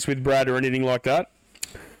coordinate this with Brad or anything like that.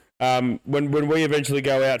 When we eventually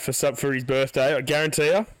go out for his birthday, I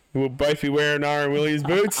guarantee you, we'll both be wearing R.M. Williams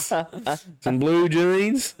boots, some blue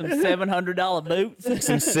jeans, some $700 boots,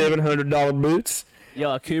 some $700 boots.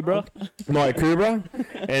 Your Cobra. My Cobra,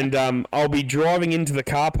 and I'll be driving into the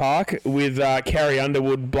car park with Carrie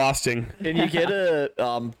Underwood blasting. Can you get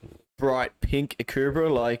a bright pink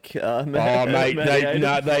Cobra like? Oh mate, they'd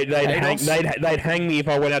hang me if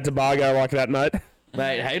I went out to Bargo like that, mate.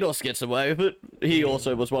 Mate, Haydos gets away with it. He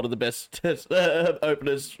also was one of the best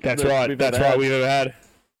openers. That's right. We've ever had.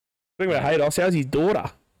 Speaking about Haydos, how's his daughter?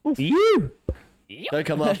 You. Don't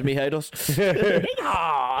come after me, Haydos.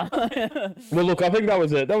 Well, look, I think that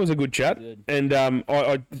was a good chat, and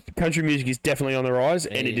country music is definitely on the rise,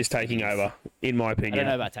 and it is taking over, in my opinion. I don't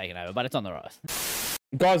know about taking over, but it's on the rise.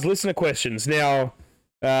 Guys, listener questions. Now,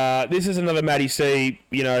 this is another Matty C.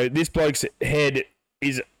 You know, this bloke's head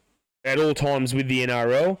is at all times with the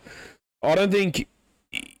NRL. I don't think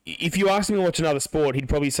if you asked him to watch another sport, he'd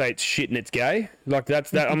probably say it's shit and it's gay. Like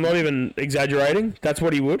that. I'm not even exaggerating. That's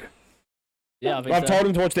what he would. Yeah, I've told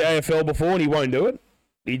him to watch the AFL before, and he won't do it.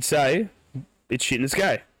 He'd say it's shit and it's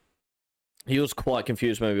gay. He was quite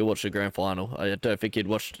confused when we watched the grand final. I don't think he'd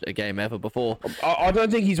watched a game ever before. I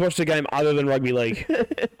don't think he's watched a game other than rugby league.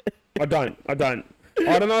 I don't. I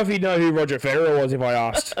don't know if he'd know who Roger Federer was if I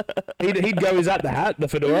asked. He'd go, is that the hat, the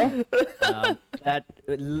fedora? That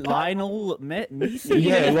Lionel Messi?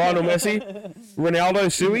 Yeah, Lionel Messi.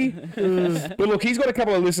 Ronaldo Sui. But look, he's got a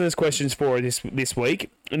couple of listeners' questions for us this week.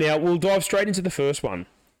 Now, we'll dive straight into the first one.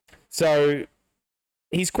 So,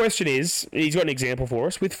 his question is, he's got an example for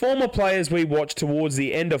us. With former players we watched towards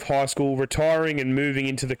the end of high school retiring and moving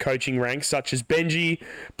into the coaching ranks, such as Benji,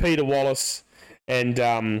 Peter Wallace, and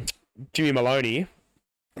Jimmy Maloney,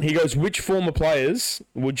 he goes, which former players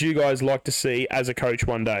would you guys like to see as a coach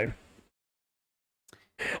one day?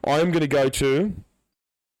 I'm going to go to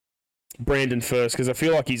Brandon first because I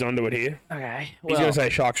feel like he's onto it here. Okay. He's going to say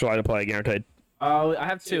Sharks related player, guaranteed. Oh, I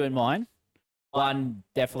have two in mind. One,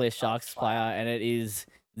 definitely a Sharks player, and it is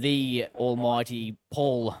the almighty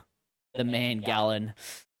Paul, the man Gallen.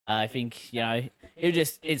 I think, I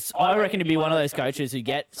reckon to be one of those coaches who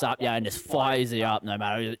gets up, and just fires you up no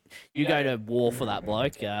matter. You go to war for that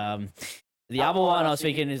bloke. The other one I was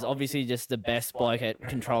thinking is obviously just the best bloke at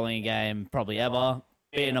controlling a game probably ever.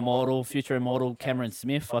 Being immortal, future immortal, Cameron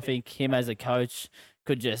Smith. I think him as a coach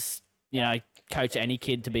could just, coach any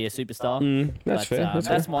kid to be a superstar. That's fair.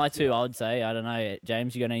 That's my two, I would say. I don't know.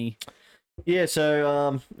 James, you got any? Yeah,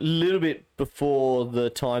 so a little bit before the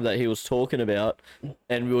time that he was talking about,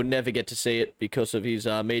 and we will never get to see it because of his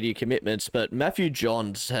media commitments, but Matthew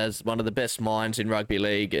Johns has one of the best minds in rugby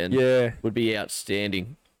league and would be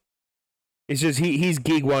outstanding. It's just his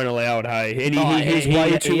gig won't allow it, hey? And he's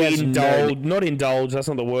way too indulged. Not indulged, that's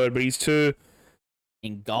not the word, but he's too...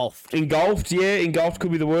 Engulfed. Engulfed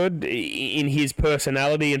could be the word, in his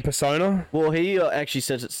personality and persona. Well, he actually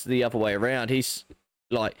says it's the other way around. He's...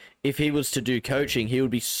 Like, if he was to do coaching, he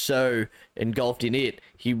would be so engulfed in it,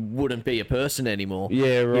 he wouldn't be a person anymore.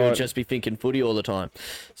 Yeah, right. He would just be thinking footy all the time.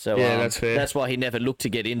 So yeah, that's fair. That's why he never looked to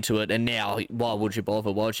get into it. And now, why would you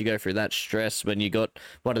bother? Why would you go through that stress when you got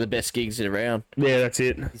one of the best gigs around? Yeah, that's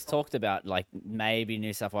it. He's talked about, maybe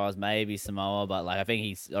New South Wales, maybe Samoa, but, I think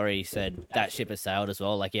he's already said that ship has sailed as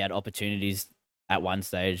well. He had opportunities at one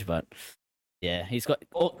stage, but... Yeah, he's got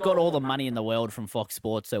all the money in the world from Fox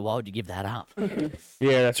Sports, so why would you give that up?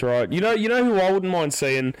 Yeah, that's right. You know who I wouldn't mind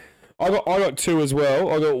seeing? I got two as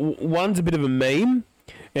well. I got one's a bit of a meme,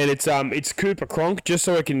 and it's Cooper Cronk, just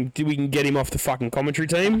so we can get him off the fucking commentary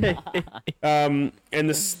team. And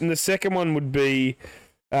the second one would be,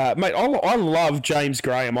 mate. I love James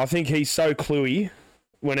Graham. I think he's so cluey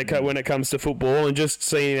when it comes to football, and just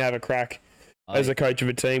seeing him have a crack as a coach of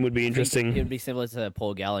a team would be interesting. It would be similar to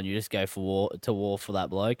Paul Gallen. You just go to war for that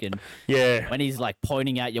bloke, and when he's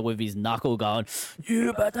pointing at you with his knuckle, going,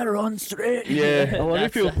 "You better run straight." Yeah, I wonder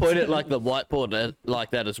if he'll point it like the whiteboard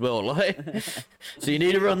like that as well. So you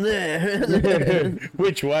need to run there.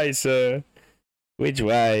 Which way, sir? Which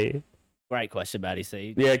way? Great question, Matty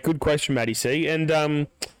C. Yeah, good question, Matty C. And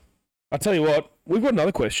I'll tell you what, we've got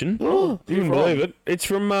another question. Oh, you can believe it. It's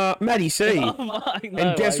from Matty C.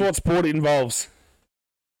 And guess what sport it involves?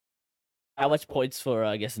 How much points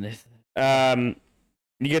for guessing this?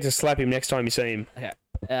 You get to slap him next time you see him. Okay.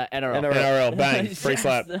 NRL. NRL, bang, free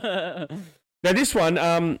slap. Now this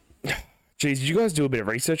one, geez, did you guys do a bit of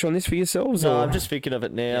research on this for yourselves? No, or? I'm just thinking of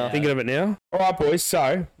it now. Yeah. Thinking of it now? All right, boys.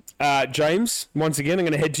 So, James, once again, I'm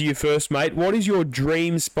going to head to you first, mate. What is your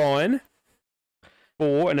dream spine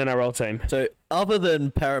for an NRL team? So, other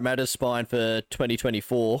than Parramatta's spine for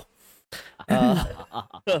 2024,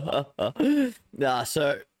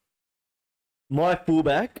 so my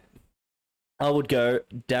fullback, I would go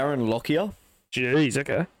Darren Lockyer. Jeez,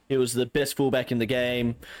 okay. He was the best fullback in the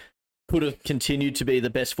game. Could have continued to be the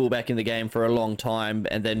best fullback in the game for a long time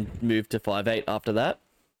and then moved to 5'8" after that.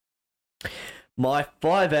 My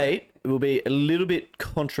 5'8" will be a little bit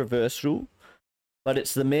controversial, but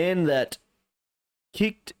it's the man that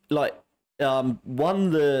kicked, won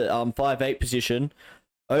the 5'8" position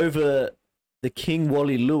over the King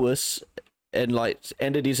Wally Lewis and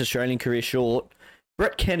ended his Australian career short.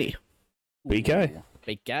 Brett Kenny. BK.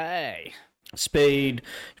 BK. Speed,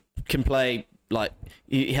 can play,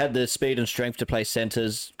 he had the speed and strength to play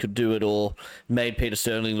centres, could do it all, made Peter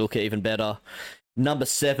Sterling look even better. Number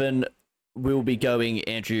 7 will be going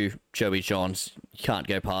Andrew Joey Johns. You can't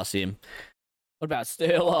go past him. What about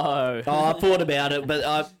Sterlo? Oh, I thought about it, but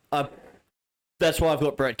That's why I've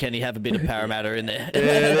got Brett Kenny have a bit of Parramatta in there. Yeah,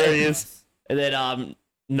 there he is. And then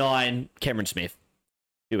 9, Cameron Smith.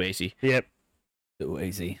 Too easy. Yep. Too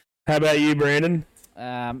easy. How about you, Brandon?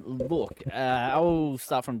 Look, I'll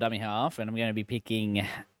start from dummy half, and I'm going to be picking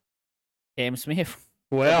Cam Smith.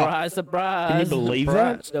 Wow. Surprise. Can you believe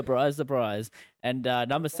that? Surprise. And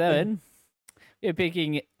number 7, you're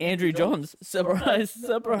picking Andrew Johns. Surprise.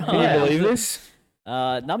 Can you believe this?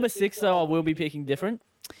 Number 6, though, I will be picking different.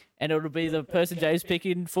 And it'll be the person James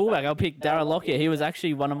picking fullback. I'll pick Darren Lockyer. He was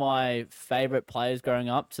actually one of my favourite players growing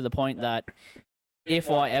up, to the point that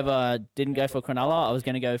if I ever didn't go for Cronulla, I was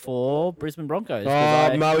going to go for Brisbane Broncos.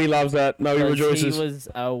 Oh, Moe loves that. Moe rejoices. He was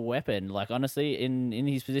a weapon. Like, honestly, in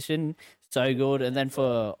his position, so good. And then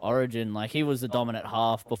for Origin, like, he was the dominant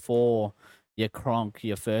half before your Cronk,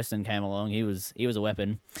 your Thurston came along. He was a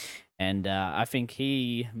weapon. And I think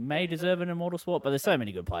he may deserve an immortal spot, but there's so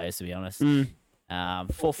many good players, to be honest.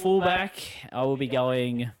 For fullback, I will be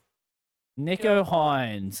going Nico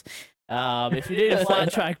Hines. If you need a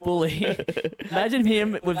flat track bully, imagine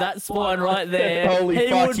him with that spine right there. Holy he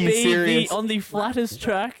fuck, would you be serious? on the flattest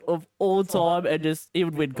track of all time, and he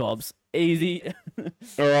would win comps. Easy.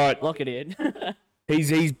 All right. Lock it in.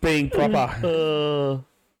 He's being proper.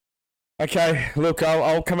 Okay, look,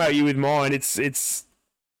 I'll come at you with mine. It's.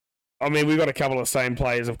 I mean, we've got a couple of same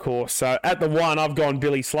players, of course. So at the 1, I've gone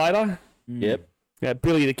Billy Slater. Yep. Yeah,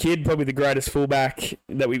 Billy the Kid, probably the greatest fullback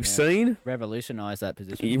that we've seen. Revolutionised that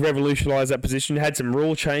position. He revolutionised that position. Had some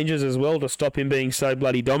rule changes as well to stop him being so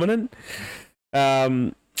bloody dominant.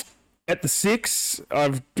 At the 6,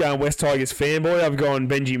 I've gone West Tigers fanboy. I've gone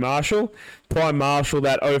Benji Marshall. Prime Marshall,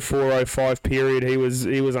 that 04-05 period, he was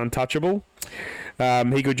untouchable.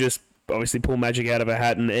 He could just obviously pull magic out of a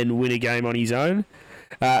hat and win a game on his own.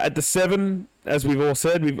 At the 7, as we've all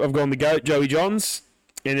said, I've gone the GOAT, Joey Johns.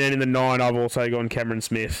 And then in the 9, I've also gone Cameron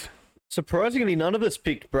Smith. Surprisingly, none of us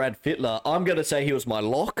picked Brad Fittler. I'm going to say he was my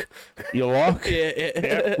lock. Your lock?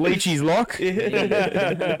 Yeah. Leachy's lock?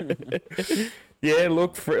 Yeah,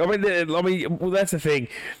 look, well, that's the thing.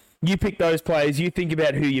 You pick those players, you think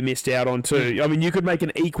about who you missed out on too. I mean, you could make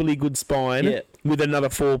an equally good spine with another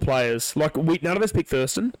 4 players. Like, none of us picked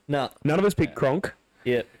Thurston. No. None of us picked Cronk.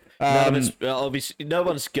 Yeah. None of us, obviously, no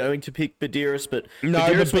one's going to pick Badiris, but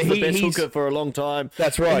Badiris was the best hooker for a long time.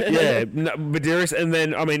 That's right, yeah. Badiris, and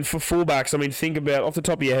then, I mean, for fullbacks, I mean, think about, off the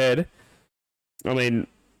top of your head, I mean,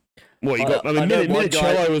 what you got? I mean,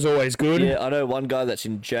 Minicello was always good. Yeah, I know one guy that's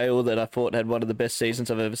in jail that I thought had one of the best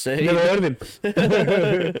seasons I've ever seen. Never heard of him.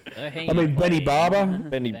 I mean, Benny Barber.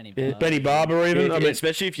 Benny Barber, even. Yeah, I mean,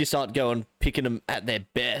 especially if you start picking them at their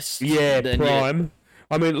best. Yeah, then, prime. Yeah.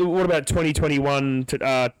 I mean, what about 2021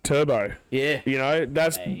 Turbo? Yeah. You know,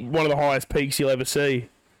 that's one of the highest peaks you'll ever see.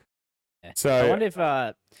 Yeah. So I wonder if,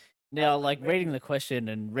 now, like, reading the question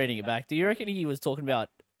and reading it back, do you reckon he was talking about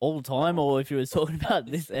all the time, or if he was talking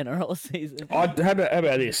about this NRL season? how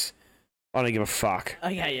about this? I don't give a fuck.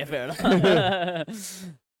 Okay, yeah, fair enough.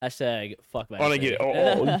 Hashtag fuck, man. I don't give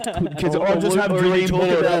because I just have dream ball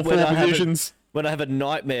at 4 positions. When I have a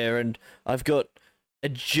nightmare and I've got a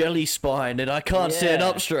jelly spine and I can't stand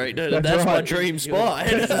up straight. That's right. My dream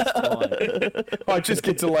spine. I just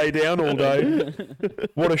get to lay down all day.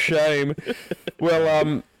 What a shame.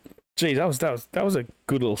 Well, geez, that was a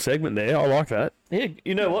good little segment there. I like that. Yeah,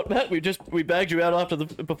 you know what, Matt? We bagged you out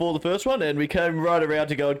before the first one, and we came right around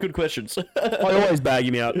to going good questions. I always bag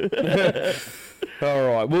him out. All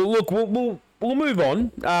right. Well, look, we'll move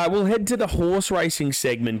on. We'll head to the horse racing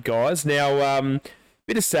segment, guys. Now,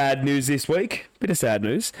 bit of sad news this week.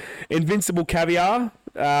 Invincible Caviar,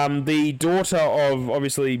 the daughter of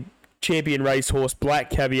obviously champion racehorse Black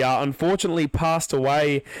Caviar, unfortunately passed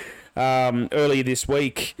away earlier this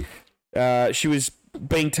week. She was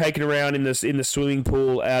being taken around in the swimming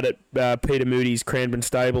pool out at Peter Moody's Cranbourne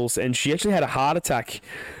Stables, and she actually had a heart attack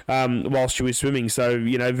while she was swimming. So,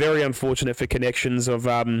 you know, very unfortunate for connections of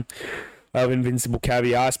Invincible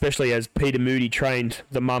Caviar, especially as Peter Moody trained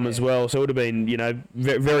the mum as well. So it would have been, you know,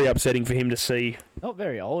 very upsetting for him to see. Not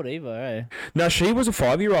very old either, eh? No, she was a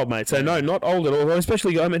 5-year-old, mate. So no, not old at all.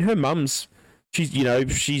 Especially, I mean, her mum's,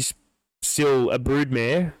 she's still a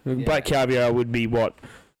broodmare. Yeah. Black Caviar would be, what,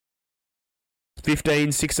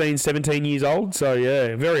 15, 16, 17 years old? So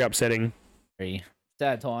yeah, very upsetting. Very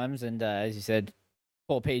sad times, and as you said,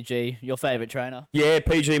 poor PG, your favourite trainer. Yeah,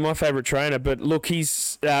 PG, my favourite trainer. But look,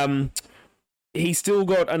 he's still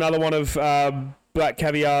got another one of Black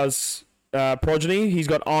Caviar's progeny. He's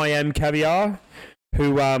got I Am Caviar.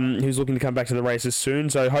 who's looking to come back to the races soon.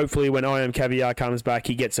 So hopefully, when I Am Caviar comes back,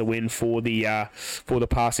 he gets a win for the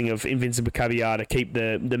passing of Invincible Caviar to keep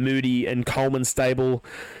the Moody and Coleman stable,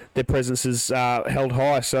 their presences held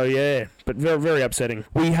high. So yeah, but very, very upsetting.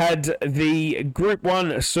 We had the Group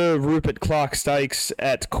 1 Sir Rupert Clarke Stakes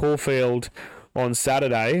at Caulfield on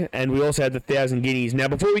Saturday, and we also had the 1,000 Guineas. Now,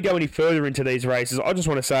 before we go any further into these races, I just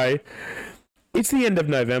want to say it's the end of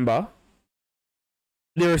November.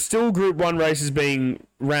 There are still Group 1 races being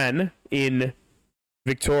ran in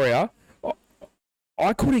Victoria.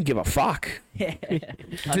 I couldn't give a fuck. Yeah,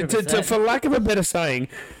 For lack of a better saying,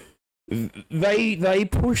 they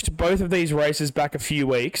pushed both of these races back a few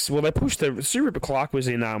weeks. Well, they pushed the Sir Rupert Clarke was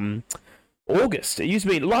in August. It used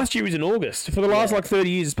to be last year was in August. For the last 30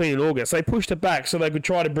 years, it's been in August. They pushed it back so they could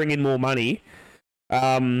try to bring in more money.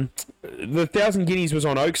 The 1,000 Guineas was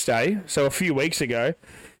on Oaks Day, so a few weeks ago.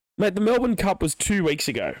 Mate, the Melbourne Cup was 2 weeks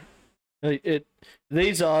ago.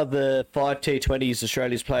 These are the 5 T20s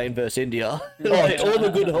Australia's playing versus India. Like, all the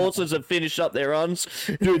good horses have finished up their runs.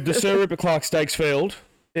 Dude, the Sir Rupert Clarke Stakes field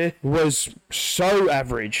was so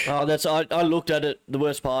average. Oh, I looked at it, the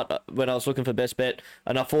worst part, when I was looking for best bet,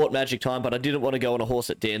 and I thought Magic Time, but I didn't want to go on a horse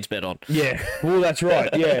that Dan's bet on. Yeah, well, that's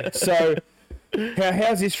right, yeah. So,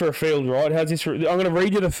 how's this for a field, right? I'm going to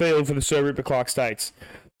read you the field for the Sir Rupert Clarke Stakes.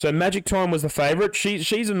 So Magic Time was the favourite.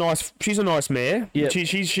 She's a nice mare. Yep.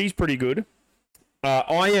 She's pretty good.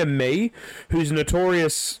 I Am Me, who's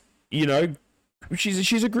notorious,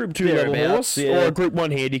 she's a Group 2 level horse or a Group 1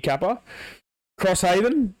 handicapper.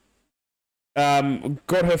 Crosshaven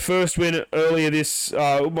got her first win earlier this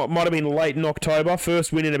might have been late in October.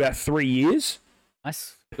 First win in about 3 years.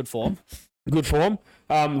 Nice, good form. Good form.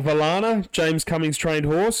 Valana, James Cummings trained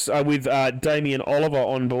horse with Damien Oliver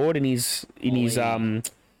on board in his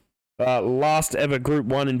last ever Group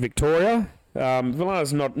 1 in Victoria.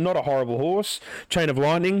 Valana's not a horrible horse. Chain of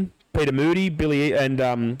Lightning, Peter Moody, Billy and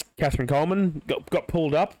Catherine Coleman got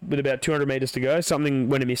pulled up with about 200 metres to go. Something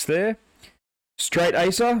went amiss there. Straight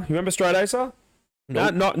Acer, you remember Straight Acer?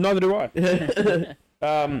 Nope. No, neither do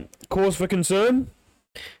I. Cause for concern.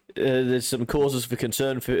 There's some causes for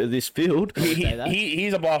concern for this field.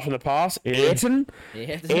 He's a blast from the past. Ayrton.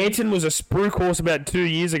 Ayrton was a spruik horse about 2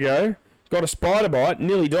 years ago. Got a spider bite,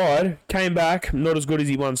 nearly died, came back, not as good as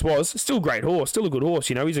he once was. Still a great horse, still a good horse,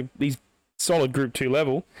 he's solid Group 2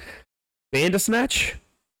 level. Bandersnatch.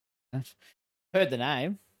 Heard the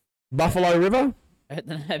name. Buffalo River. Heard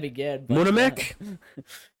the name again. Munamek.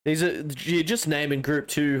 These are you're just naming Group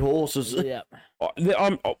 2 horses. Yeah.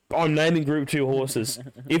 I'm naming Group 2 horses.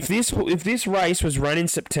 If this race was run in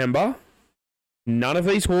September, none of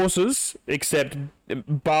these horses, except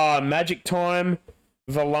bar Magic Time,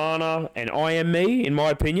 Valana, and I Am Me, in my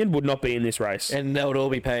opinion, would not be in this race. And they would all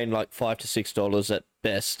be paying like $5 to $6 at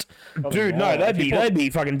best. Dude, no, they'd be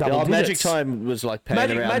fucking double digits. Magic Time was like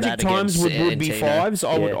paying around Magic that Times would be fives. Yeah.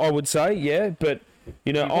 I would say, yeah, but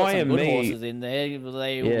I Am Me horses in there,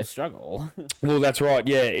 they all struggle. Well, that's right.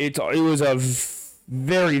 Yeah, it was a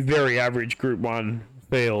very, very average Group 1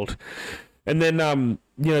 field. And then,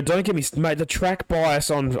 don't get me, mate, the track bias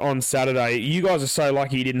on Saturday, you guys are so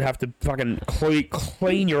lucky you didn't have to fucking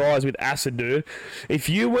clean your eyes with acid, dude. If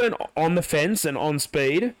you weren't on the fence and on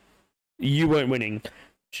speed, you weren't winning.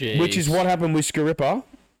 Jeez. Which is what happened with Scarippa.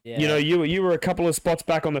 Yeah. You were a couple of spots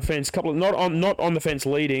back on the fence, not on the fence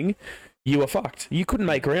leading. You were fucked. You couldn't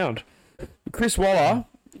make ground. Chris Waller,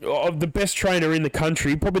 the best trainer in the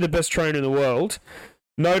country, probably the best trainer in the world,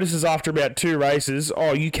 notices after about 2 races,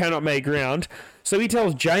 you cannot make ground. So he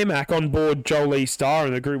tells J-Mac on board Jolie Star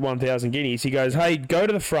in the Group 1,000 Guineas, he goes, hey, go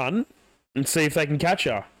to the front and see if they can catch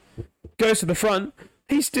her. Goes to the front.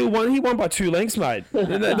 He still won. He won by 2 lengths, mate.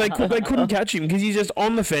 They couldn't catch him because he's just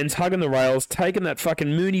on the fence, hugging the rails, taking that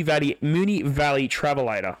fucking Mooney Valley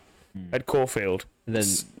Travelator at Caulfield. And then,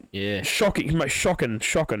 yeah. Shocking, mate,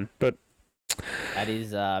 shocking. But that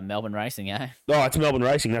is Melbourne racing, eh? Oh, it's Melbourne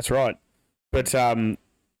racing, that's right. But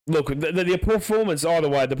look, the performance either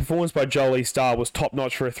way, the performance by Jolie Star was top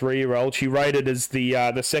notch for a 3-year-old. She rated as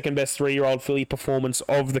the second best 3-year-old filly performance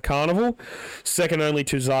of the carnival, second only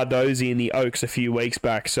to Zardozi in the Oaks a few weeks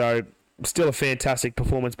back. So still a fantastic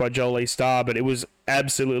performance by Jolie Star, but it was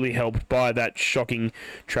absolutely helped by that shocking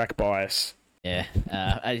track bias. Yeah,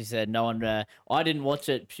 as you said, no one. I didn't watch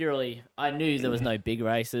it purely. I knew there was no big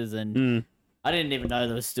races, and I didn't even know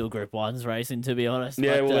there was still Group 1s racing. To be honest,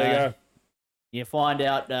 yeah. But, well, there you go. You find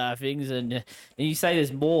out things, and you say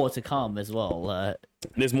there's more to come as well.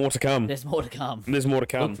 There's more to come. There's more to come.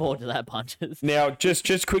 Look forward to that, Punches. Now,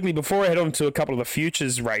 just quickly before I head on to a couple of the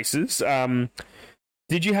futures races,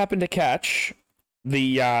 did you happen to catch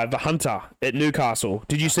the Hunter at Newcastle?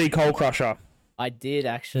 Did you see Coal Crusher? I did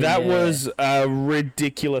actually. That was a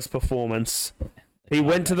ridiculous performance. He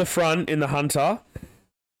went to the front in the Hunter,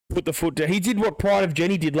 put the foot down. He did what Pride of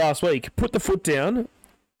Jenny did last week. Put the foot down,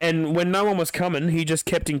 and when no one was coming, he just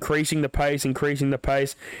kept increasing the pace,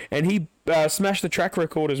 and he smashed the track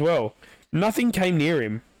record as well. Nothing came near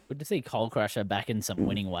him. Good to see Coal Crusher back in some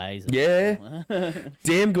winning ways. Yeah.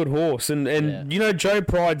 Damn good horse. And you know, Joe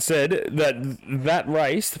Pride said that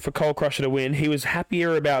race, for Coal Crusher to win, he was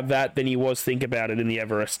happier about that than he was think about it in the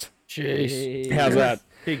Everest. Jeez. How's that?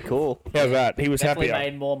 Big call. How's that? He was Definitely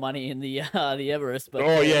happier. made more money in the Everest. But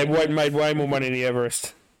Made way more money in the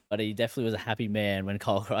Everest. But he definitely was a happy man when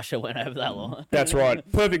Coal Crusher went over that line. That's right.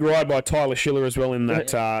 Perfect ride by Tyler Schiller as well in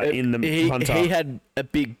that in the Hunter. He had a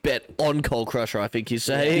big bet on Coal Crusher, I think he's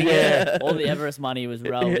saying. Yeah. All the Everest money was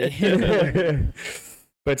rolled in.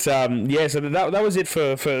 But so that was it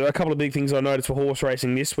for a couple of big things I noticed for horse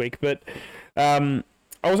racing this week. But I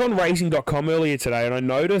was on racing.com earlier today and I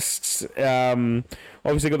noticed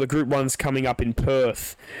obviously got the Group 1s coming up in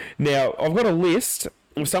Perth. Now, I've got a list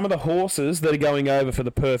of some of the horses that are going over for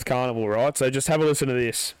the Perth Carnival, right? So just have a listen to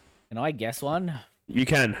this. Can I guess one? You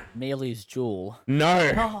can. Mealy's Jewel.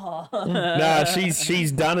 No. No,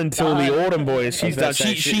 she's done until the autumn, boys. She's done.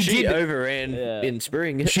 She overran in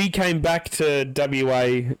spring. She came back to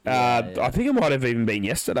WA. I think it might have even been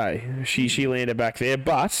yesterday. She landed back there,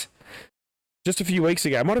 but just a few weeks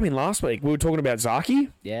ago, it might have been last week, we were talking about Zaki.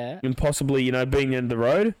 Yeah. And possibly, being in the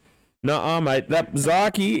road. Nuh-uh, mate. That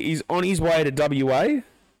Zaki is on his way to WA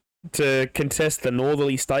to contest the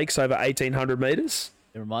Northerly Stakes over 1,800 metres.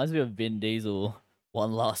 It reminds me of Vin Diesel.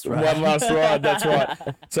 One last ride. One last ride, that's right.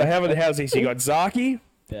 So how's this? You got Zaki,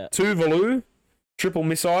 Tuvalu, Triple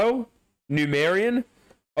Missile, Numerian,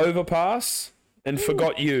 Overpass, and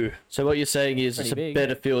Forgot You. So what you're saying is it's a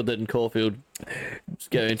better field than Caulfield is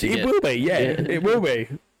going to get. It will be, yeah. It will be.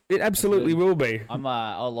 It absolutely will be.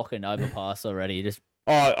 I'll lock in Overpass already. Just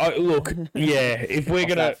look, yeah. If we're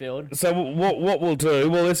gonna, so what we'll do?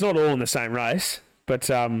 Well, it's not all in the same race, but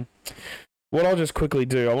what I'll just quickly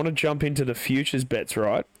do, I want to jump into the futures bets,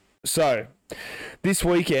 right? So this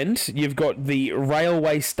weekend you've got the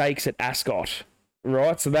Railway Stakes at Ascot,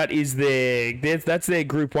 right? So that is that's their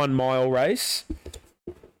Group 1 mile race.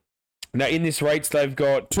 Now in this race they've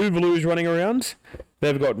got two Velus running around.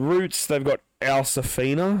 They've got Roots. They've got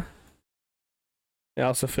Alsafina.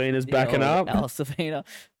 Alsafina's backing up. Alsafina,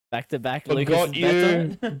 back to back. Forgot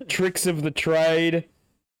You, Tricks of the Trade.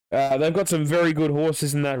 They've got some very good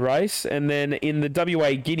horses in that race. And then in the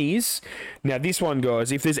WA Guineas, now this one,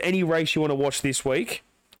 guys, if there's any race you want to watch this week,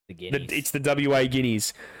 it's the WA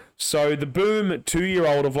Guineas. So the Boom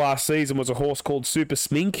 2-year-old of last season was a horse called Super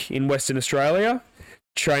Smink in Western Australia,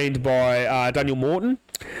 trained by Daniel Morton.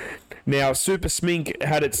 Now, Super Smink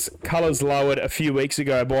had its colours lowered a few weeks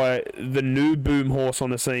ago by the new Boom horse on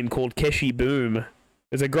the scene called Keshi Boom.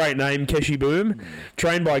 It's a great name, Keshi Boom.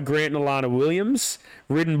 Trained by Grant and Alana Williams,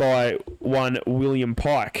 ridden by one William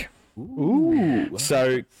Pike. Ooh.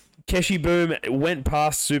 So Keshi Boom went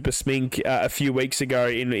past Super Smink a few weeks ago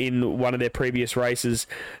in one of their previous races.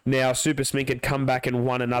 Now, Super Smink had come back and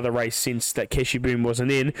won another race since that Keshi Boom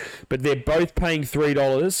wasn't in. But they're both paying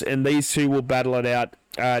 $3, and these two will battle it out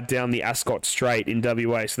down the Ascot Straight in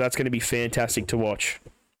WA. So that's going to be fantastic to watch.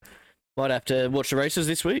 Might have to watch the races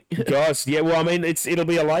this week. Guys, yeah, well, I mean, it'll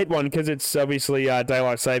be a late one because it's obviously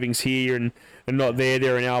daylight savings here and not there.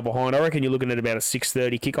 They're an hour behind. I reckon you're looking at about a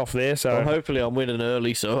 6:30 kickoff there. So well, hopefully I'm winning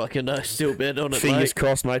early so I can still bet on it. Fingers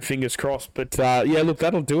crossed, mate. Fingers crossed. But yeah, look,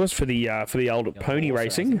 that'll do us for the old pony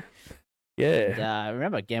racing. Yeah.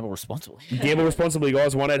 Remember, gamble responsibly. Gamble responsibly,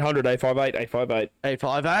 guys. 1-800-858-858.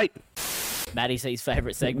 858. Matty C's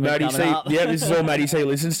favourite segment coming up. Yeah, this is all Matty C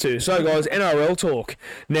listens to. So, guys, NRL talk.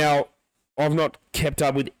 Now, I've not kept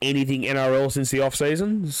up with anything NRL since the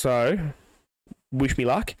off-season, so wish me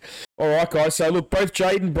luck. All right, guys. So, look, both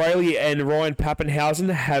Jaden Brayley and Ryan Pappenhausen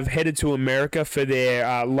have headed to America for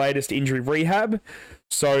their latest injury rehab.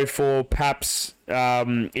 So, for Paps,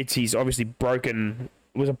 it's his obviously broken...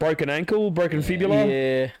 Was it broken ankle, broken fibula?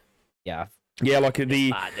 Yeah. Yeah, like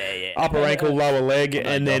the upper ankle, lower leg,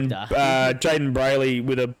 and then Jaden Brayley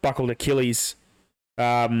with a buckled Achilles.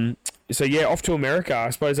 So, yeah, off to America. I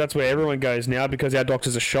suppose that's where everyone goes now because our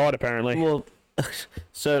doctors are shot, apparently. Well,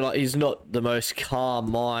 so, like, he's not the most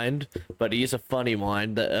calm mind, but he is a funny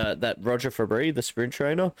mind. That Roger Fabry, the sprint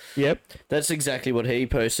trainer. Yep. That's exactly what he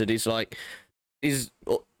posted. He's like,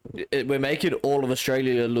 we're making all of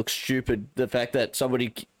Australia look stupid. The fact that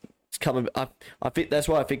somebody... coming, I think that's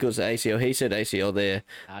why I think it was ACL. He said ACL there,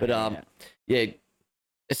 but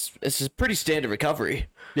it's a pretty standard recovery.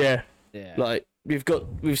 Yeah. Like we've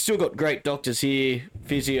still got great doctors here,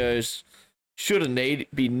 physios, shouldn't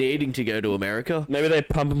be needing to go to America. Maybe they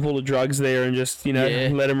pump him full of drugs there and just,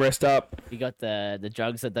 let him rest up. You got the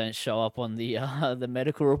drugs that don't show up on the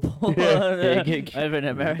medical report Yeah. over in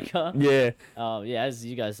America. Yeah. Yeah, as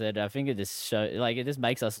you guys said, I think it just it just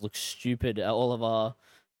makes us look stupid at all of our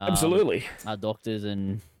Absolutely. our doctors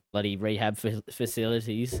and bloody rehab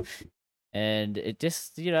facilities. And it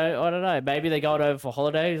just, I don't know. Maybe they go over for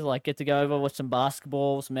holidays, like get to go over, watch some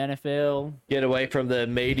basketball, some NFL. Get away from the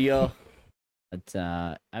media. But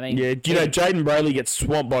I mean, Yeah, Jaden Brayley gets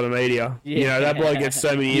swamped by the media. Yeah. That bloke gets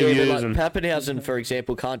so many Yeah, interviews but like and Pappenhausen, for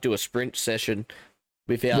example, can't do a sprint session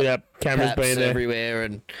without cameras paps being there. everywhere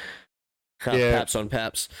and Yeah. paps on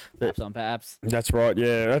paps. perhaps on perhaps. That's right.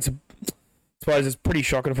 Yeah, I suppose it's pretty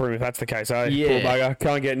shocking for him if that's the case. Eh? Yeah. Poor bugger,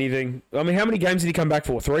 can't get anything. I mean, how many games did he come back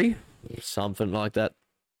for? 3? Something like that.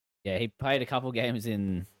 Yeah, he played a couple games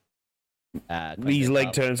in. His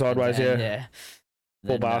leg turned sideways. Yeah. Yeah.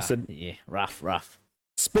 Poor bastard. Yeah, rough.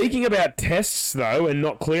 Speaking about tests though, and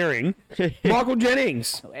not clearing, Michael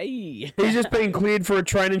Jennings. Hey. He's just been cleared for a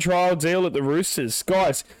train and trial deal at the Roosters.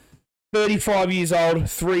 Guys, 35 years old,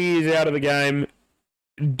 3 years out of the game.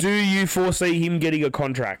 Do you foresee him getting a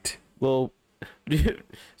contract? Well,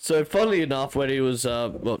 so funnily enough, when he was,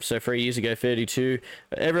 3 years ago, 32,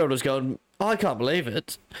 everyone was going, I can't believe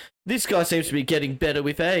it. This guy seems to be getting better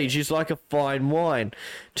with age. He's like a fine wine.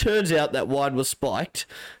 Turns out that wine was spiked.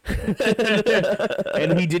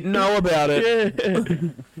 And he didn't know about it. Yeah.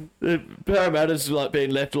 The Parramatta's like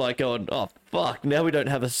being left like going, oh, fuck, now we don't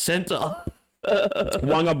have a centre.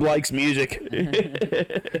 Wanga Blake's music.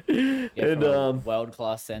 And, world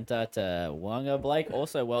class centre to Wanga Blake,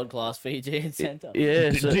 also world class Fijian centre.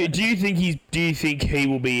 yeah, so Do you think he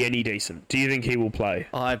will be any decent? Do you think he will play?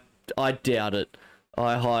 I doubt it.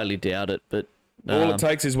 I highly doubt it, but All it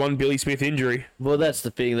takes is one Billy Smith injury. well, that's the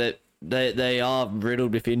thing, that they are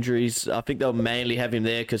riddled with injuries. I think they'll mainly have him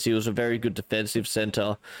there because he was a very good defensive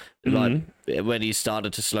centre. Like when he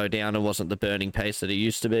started to slow down and wasn't the burning pace that he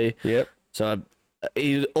used to be. Yep. So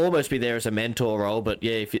he'd almost be there as a mentor role, but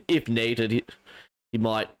yeah, if needed, he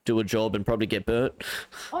might do a job and probably get burnt.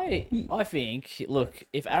 I think, look,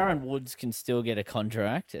 if Aaron Woods can still get a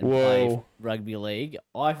contract and Whoa. play rugby league,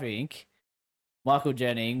 I think Michael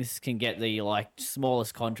Jennings can get the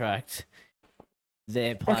smallest contract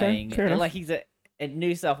they're playing. fair enough. Like he's a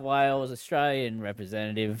New South Wales Australian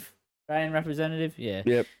representative. Yeah.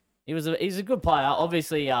 Yep. He's a good player.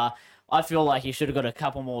 Obviously, I feel like he should have got a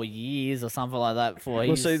couple more years or something like that before.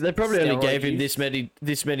 Well, so they probably only steroid gave him use.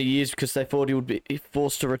 this many years because they thought he would be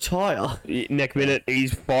forced to retire. Next minute,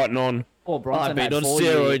 he's fighting on. Or Bronson I've been had on 4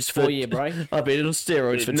 steroids years, for 4 year break. I've been on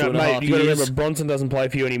steroids for No, 2.5 mate, you got to years. remember, Bronson doesn't play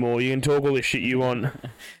for you anymore. You can talk all this shit you want.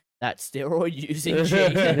 That steroid using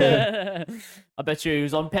cheek. I bet you he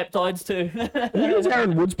was on peptides too. Who does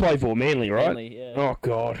Aaron Woods play for? Manly, right? Manly, yeah. Oh,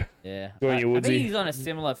 God. Yeah. Go on, I you think Woodsy. he's on a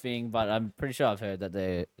similar thing, but I'm pretty sure I've heard that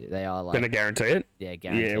they are Going to guarantee it?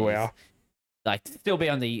 guarantees. Yeah, wow. Like still be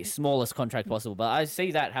on the smallest contract possible. But I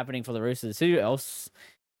see that happening for the Roosters. Who else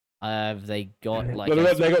have they got? Like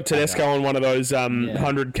Well, they got Tedesco on one of those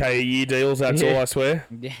 100K a year deals, that's all, I swear.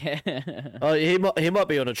 Yeah. Oh, he might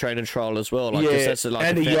be on a train and trial as well. Like, 'cause Yeah, that's like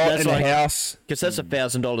and a yacht and a house. Because that's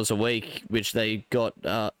 $1,000 a week, which they got.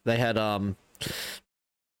 They had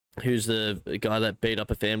who's the guy that beat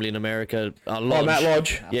up a family in America? Lodge. Oh, Matt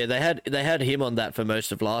Lodge. Yeah, they had him on that for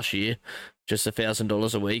most of last year, just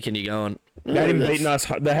 $1,000 a week, and you're going. They had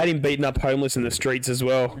him beating up homeless in the streets as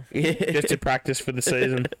well, just to practice for the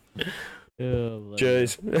season.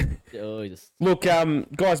 Jeez. Look,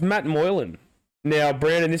 guys, Matt Moylan. Now,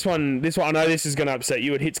 Brandon, this one, I know this is going to upset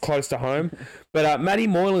you. It hits close to home, but Matty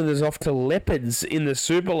Moylan is off to Leopards in the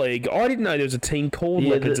Super League. I didn't know there was a team called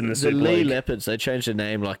Leopards in the Super Lee League. Leopards. They changed their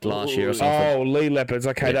name like last year or something. Oh, Lee Leopards.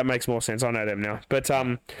 Okay, that makes more sense. I know them now. But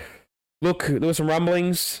look, there were some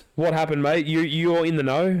rumblings. What happened, mate? You're in the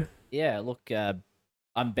know. Yeah, look,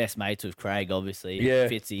 I'm best mates with Craig, obviously. Yeah.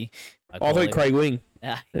 Fitzy. I thought Craig Wing.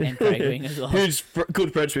 And Craig Wing as well. Who's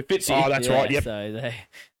good friends with Fitzy. Oh, that's right. Yep. So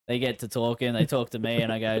they get to talking. They talk to me,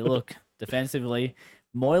 and I go, look, defensively,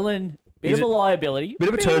 Moylan, bit of a liability. Bit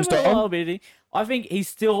of a turnstile. Liability. I think he's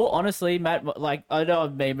still, honestly, Matt, like, I know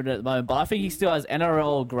I'm memeing it at the moment, but I think he still has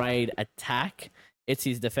NRL grade attack. It's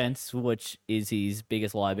his defense, which is his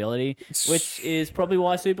biggest liability, which is probably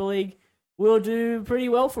why Super League will do pretty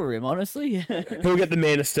well for him, honestly. He'll get the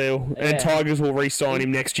Man of Steel, and Tigers will re-sign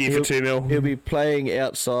him next year for $2 million. He'll be playing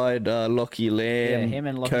outside Lockie Lamb. Yeah, him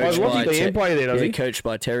and Lockie. coached Lockie by Lamb play there, does he? Coached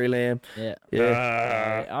by Terry Lamb. Yeah.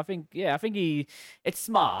 Yeah. I think it's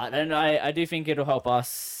smart, and I do think it'll help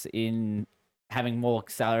us in having more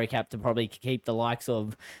salary cap to probably keep the likes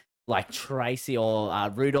of like Tracy or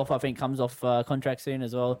Rudolph, I think comes off contract soon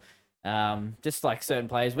as well. Just like certain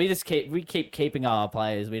players, we keep keeping our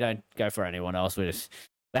players. We don't go for anyone else. We're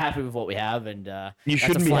happy with what we have, and You that's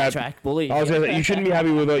shouldn't a be flat happy. track bully. I was gonna say, you shouldn't be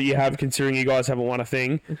happy with what you have, considering you guys haven't won a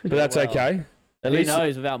thing. But that's Well, okay. At Who least,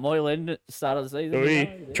 knows without Moylan at the start of the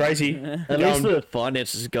season? Tracy. at least the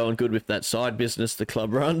finances are going good with that side business the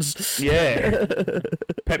club runs. Yeah.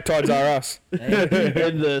 Peptides are us.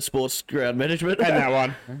 And the sports ground management. And that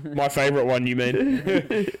one. My favourite one, you mean.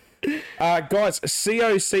 Guys,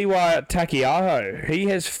 Siwa Takiaho, he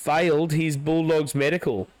has failed his Bulldogs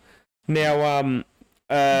medical. Now,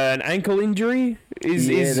 an ankle injury is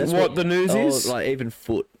that's what the news is. Like even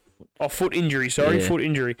foot. Oh, foot injury, sorry, Yeah. foot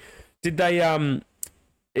injury. Did they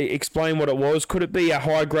explain what it was? Could it be a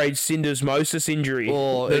high-grade syndesmosis injury?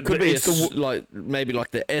 Or it could be it's the like maybe like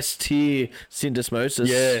the S tier syndesmosis.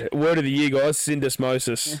 yeah, word of the year, guys,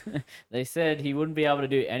 syndesmosis. They said he wouldn't be able to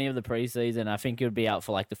do any of the preseason. I think he would be out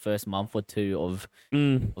for like the first month or two of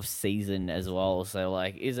season as well. So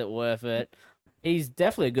like, is it worth it? He's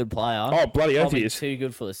definitely a good player. Oh, bloody oath Probably he is. too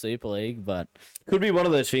good for the Super League, but Could be one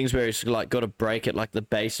of those things where he's like got a break at like the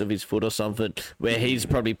base of his foot or something, where he's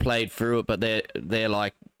probably played through it, but they're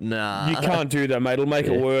like, nah. You can't do that, mate. It'll make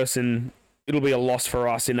Yeah. it worse, and it'll be a loss for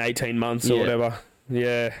us in 18 months or Yeah. whatever.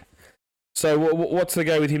 Yeah. So what's the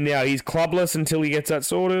go with him now? He's clubless until he gets that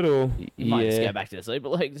sorted, or he might just Yeah. go back to the Super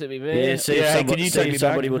League to be fair. Yeah, see Yeah, if can you see take if me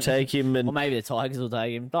somebody back? will take him, Or and maybe the Tigers will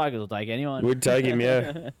take him. Tigers will take anyone. we'd take him,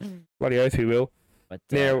 yeah. Bloody oath we will. But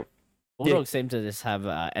Now, Bulldogs seem to just have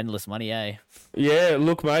endless money, eh? yeah,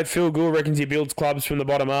 look, mate, Phil Gould reckons he builds clubs from the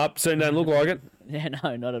bottom up. Certainly don't look like it. Yeah,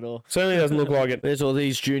 no, not at all. Certainly doesn't look like it. there's all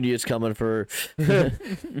these juniors coming for.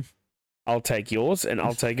 I'll take yours, and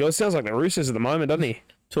I'll take yours. Sounds like the Roosters at the moment, doesn't he?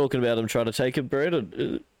 Talking about them trying to take him,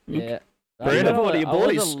 Brandon. Yeah. Brandon, what are your I was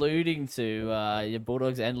boys? alluding to your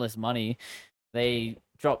Bulldogs' endless money. They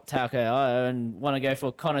dropped Taukei'aho and want to go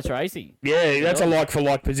for Connor Tracy. Yeah, that's a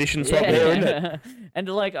like-for-like position swap there, isn't it? And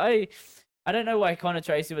like I don't know why Connor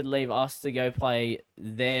Tracy would leave us to go play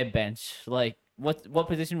their bench. Like what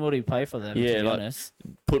position would he play for them? Yeah, to be like- honest,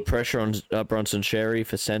 Put pressure on Bronson Sherry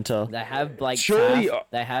for centre. they have Blake. Surely-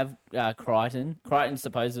 Taft, they have Crichton. Crichton's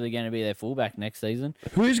supposedly going to be their fullback next season.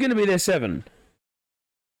 Who's going to be their 7?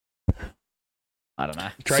 I don't know.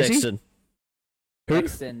 Tracy? Sexton. Who?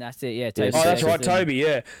 Sexton, that's it. Yeah, Toby Oh, that's right, Sexton. Toby,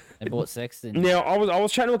 yeah. They bought Sexton. Now, I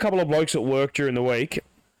was chatting to a couple of blokes at work during the week,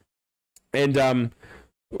 and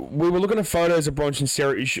we were looking at photos of Bronson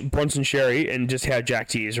Sherry and just how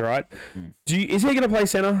jacked he is, right? Is he going to play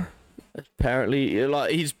centre? Apparently,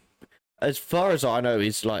 like he's, as far as I know,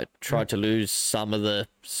 he's like tried to lose some of the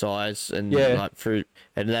size and Yeah. like through,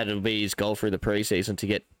 and that'll be his goal through the preseason to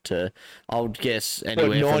get to, I would guess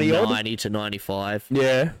anywhere 90 from odd? 90 to 95.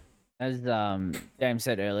 Yeah. As James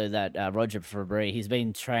said earlier, that Roger Fabry, he's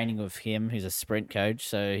been training with him, who's a sprint coach,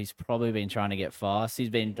 so he's probably been trying to get fast. He's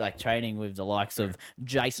been like training with the likes of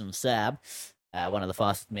Jason Sabb, one of the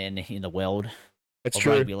fastest men in the world That's of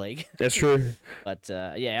true. rugby league. That's true. But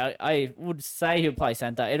yeah, I would say he'll play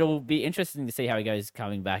centre. It'll be interesting to see how he goes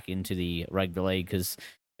coming back into the rugby league because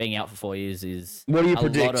being out for 4 years is What do you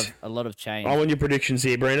predict? a lot of change. I want your predictions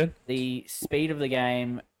here, Brandon. The speed of the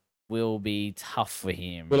game will be tough for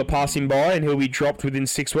him. Will it pass him by and he'll be dropped within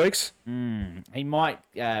 6 weeks? He might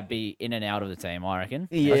be in and out of the team, I reckon.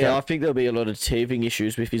 Yeah, Okay. I think there'll be a lot of teething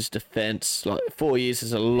issues with his defence. Like 4 years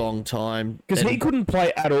is a long time. Because he couldn't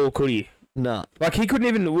play at all, could he? Nah. Like, he couldn't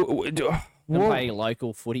even... Couldn't play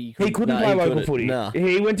local footy. He couldn't No, play he local couldn't. footy. Nah.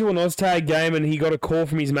 He went to an Oztag game and he got a call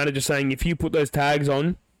from his manager saying, if you put those tags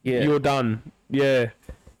on, Yeah. you're done. Yeah.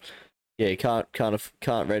 Yeah, he can't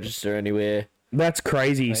register anywhere. That's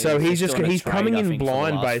crazy. So he's just doing a he's trade, coming I in think, for the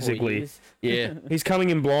blind, last 4 basically. years. Yeah. He's coming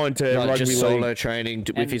in blind to Like rugby just league. solo training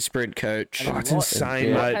with And- his sprint coach. Oh, it's what-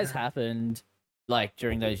 insane, What mate. has happened, like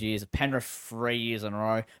during those years, Penrith 3 years in a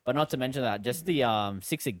row, but not to mention that, just the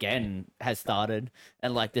 6 again has started,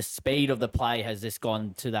 and like the speed of the play has just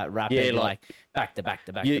gone to that rapid, Yeah, like like, back to back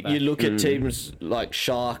to back. You to back. look at teams like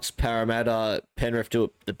Sharks, Parramatta, Penrith do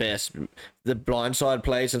it the best. The blindside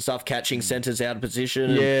plays and stuff, catching centres out of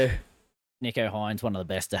position. Yeah. Nico Hines, one of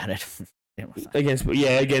the best at it.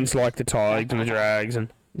 Against like the Tigers and the Drags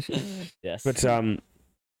and Yes. but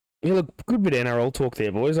yeah, look, good bit of NRL talk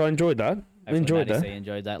there, boys. I enjoyed that. I enjoyed Matty that. C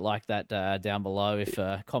enjoyed that. Like that down below if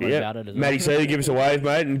comment Yeah, about it as Matty well. C, give us a wave,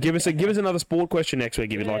 mate, and give us another sport question next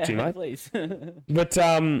week if you'd like to, Yeah, mate. please. But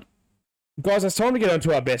guys, it's time to get on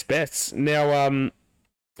to our best bets. Now,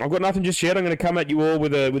 I've got nothing just yet. I'm going to come at you all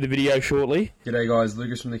with a video shortly. G'day guys,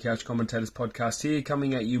 Lucas from the Couch Commentators Podcast here,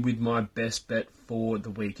 coming at you with my best bet for the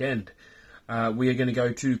weekend. We are going to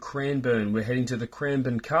go to Cranbourne. We're heading to the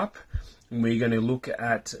Cranbourne Cup, and we're going to look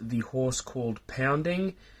at the horse called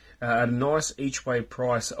Pounding at a nice each-way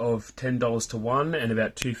price of $10 to 1 and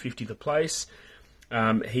about $2.50 to place.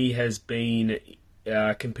 He has been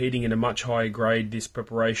competing in a much higher grade this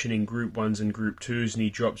preparation in Group 1s and Group 2s, and he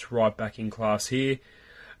drops right back in class here.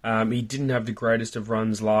 He didn't have the greatest of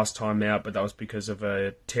runs last time out, but that was because of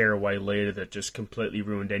a tearaway leader that just completely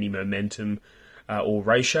ruined any momentum or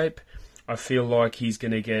race shape. I feel like he's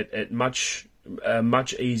going to get it much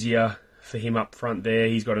easier for him up front there.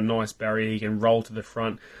 He's got a nice barrier. He can roll to the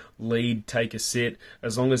front, lead, take a sit.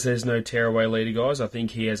 As long as there's no tearaway leader, guys, I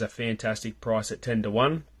think he has a fantastic price at 10 to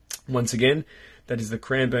 1. Once again, that is the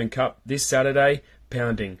Cranbourne Cup this Saturday.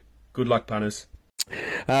 Pounding. Good luck, punters.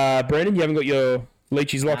 Brandon, you haven't got your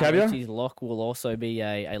Leachy's lock, have you? Leachy's lock will also be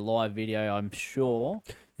a live video, I'm sure.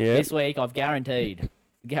 Yeah. This week, I've guaranteed.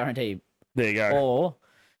 There you go. Or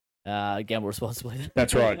gamble responsibly.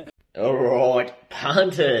 That's right. All right,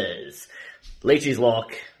 punters. Leachy's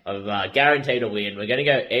lock. I've guaranteed a win. We're going to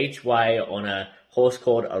go each way on a horse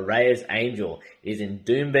called Araya's Angel. It is in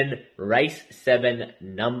Doomben, race 7,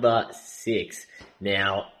 number 6.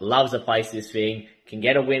 Now, loves to place this thing. Can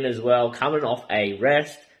get a win as well. Coming off a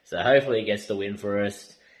rest. So hopefully he gets the win for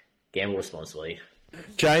us. Gamble responsibly.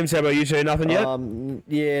 James, how about you two? Nothing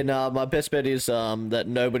yet? My best bet is that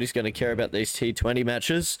nobody's going to care about these T20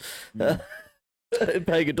 matches. Paying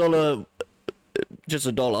 $1, just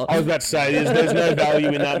 $1. I was about to say, there's no value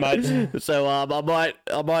in that, mate. So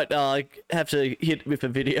I might have to hit with a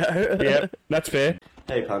video. Yeah, that's fair.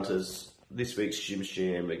 Hey punters, this week's Jim's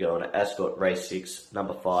Gym, we're going to Ascot Race 6,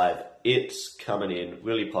 number 5. It's coming in,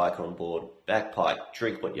 Willie Pike on board, back Pike,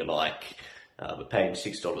 drink what you like. We're paying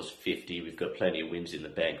 $6.50, we've got plenty of wins in the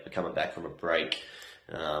bank, we're coming back from a break.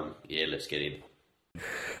 Let's get in.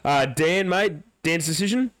 Dan, mate, Dan's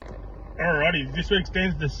decision? Alrighty, this week's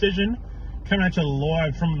Dan's decision, coming at you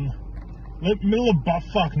live from the middle of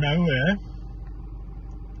buttfuck nowhere.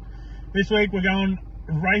 This week we're going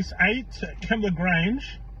race 8 at Kembla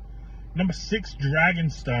Grange, number 6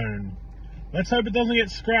 Dragonstone. Let's hope it doesn't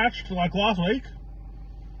get scratched like last week.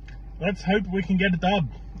 Let's hope we can get a dub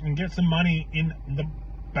and get some money in the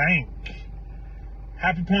bank.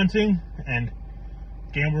 Happy punting and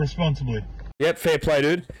gamble responsibly. Yep, fair play,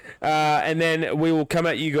 dude. And then we will come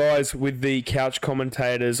at you guys with the Couch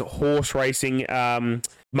Commentators horse racing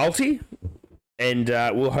multi, and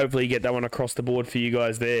we'll hopefully get that one across the board for you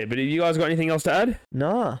guys there. But have you guys got anything else to add?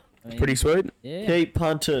 Nah. Pretty sweet. Yeah. Keep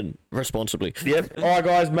punting responsibly. Yep. All right,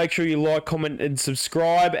 guys, make sure you like, comment, and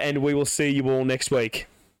subscribe, and we will see you all next week.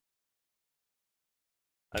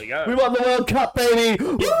 There we go. We won the World Cup, baby!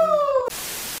 Woo!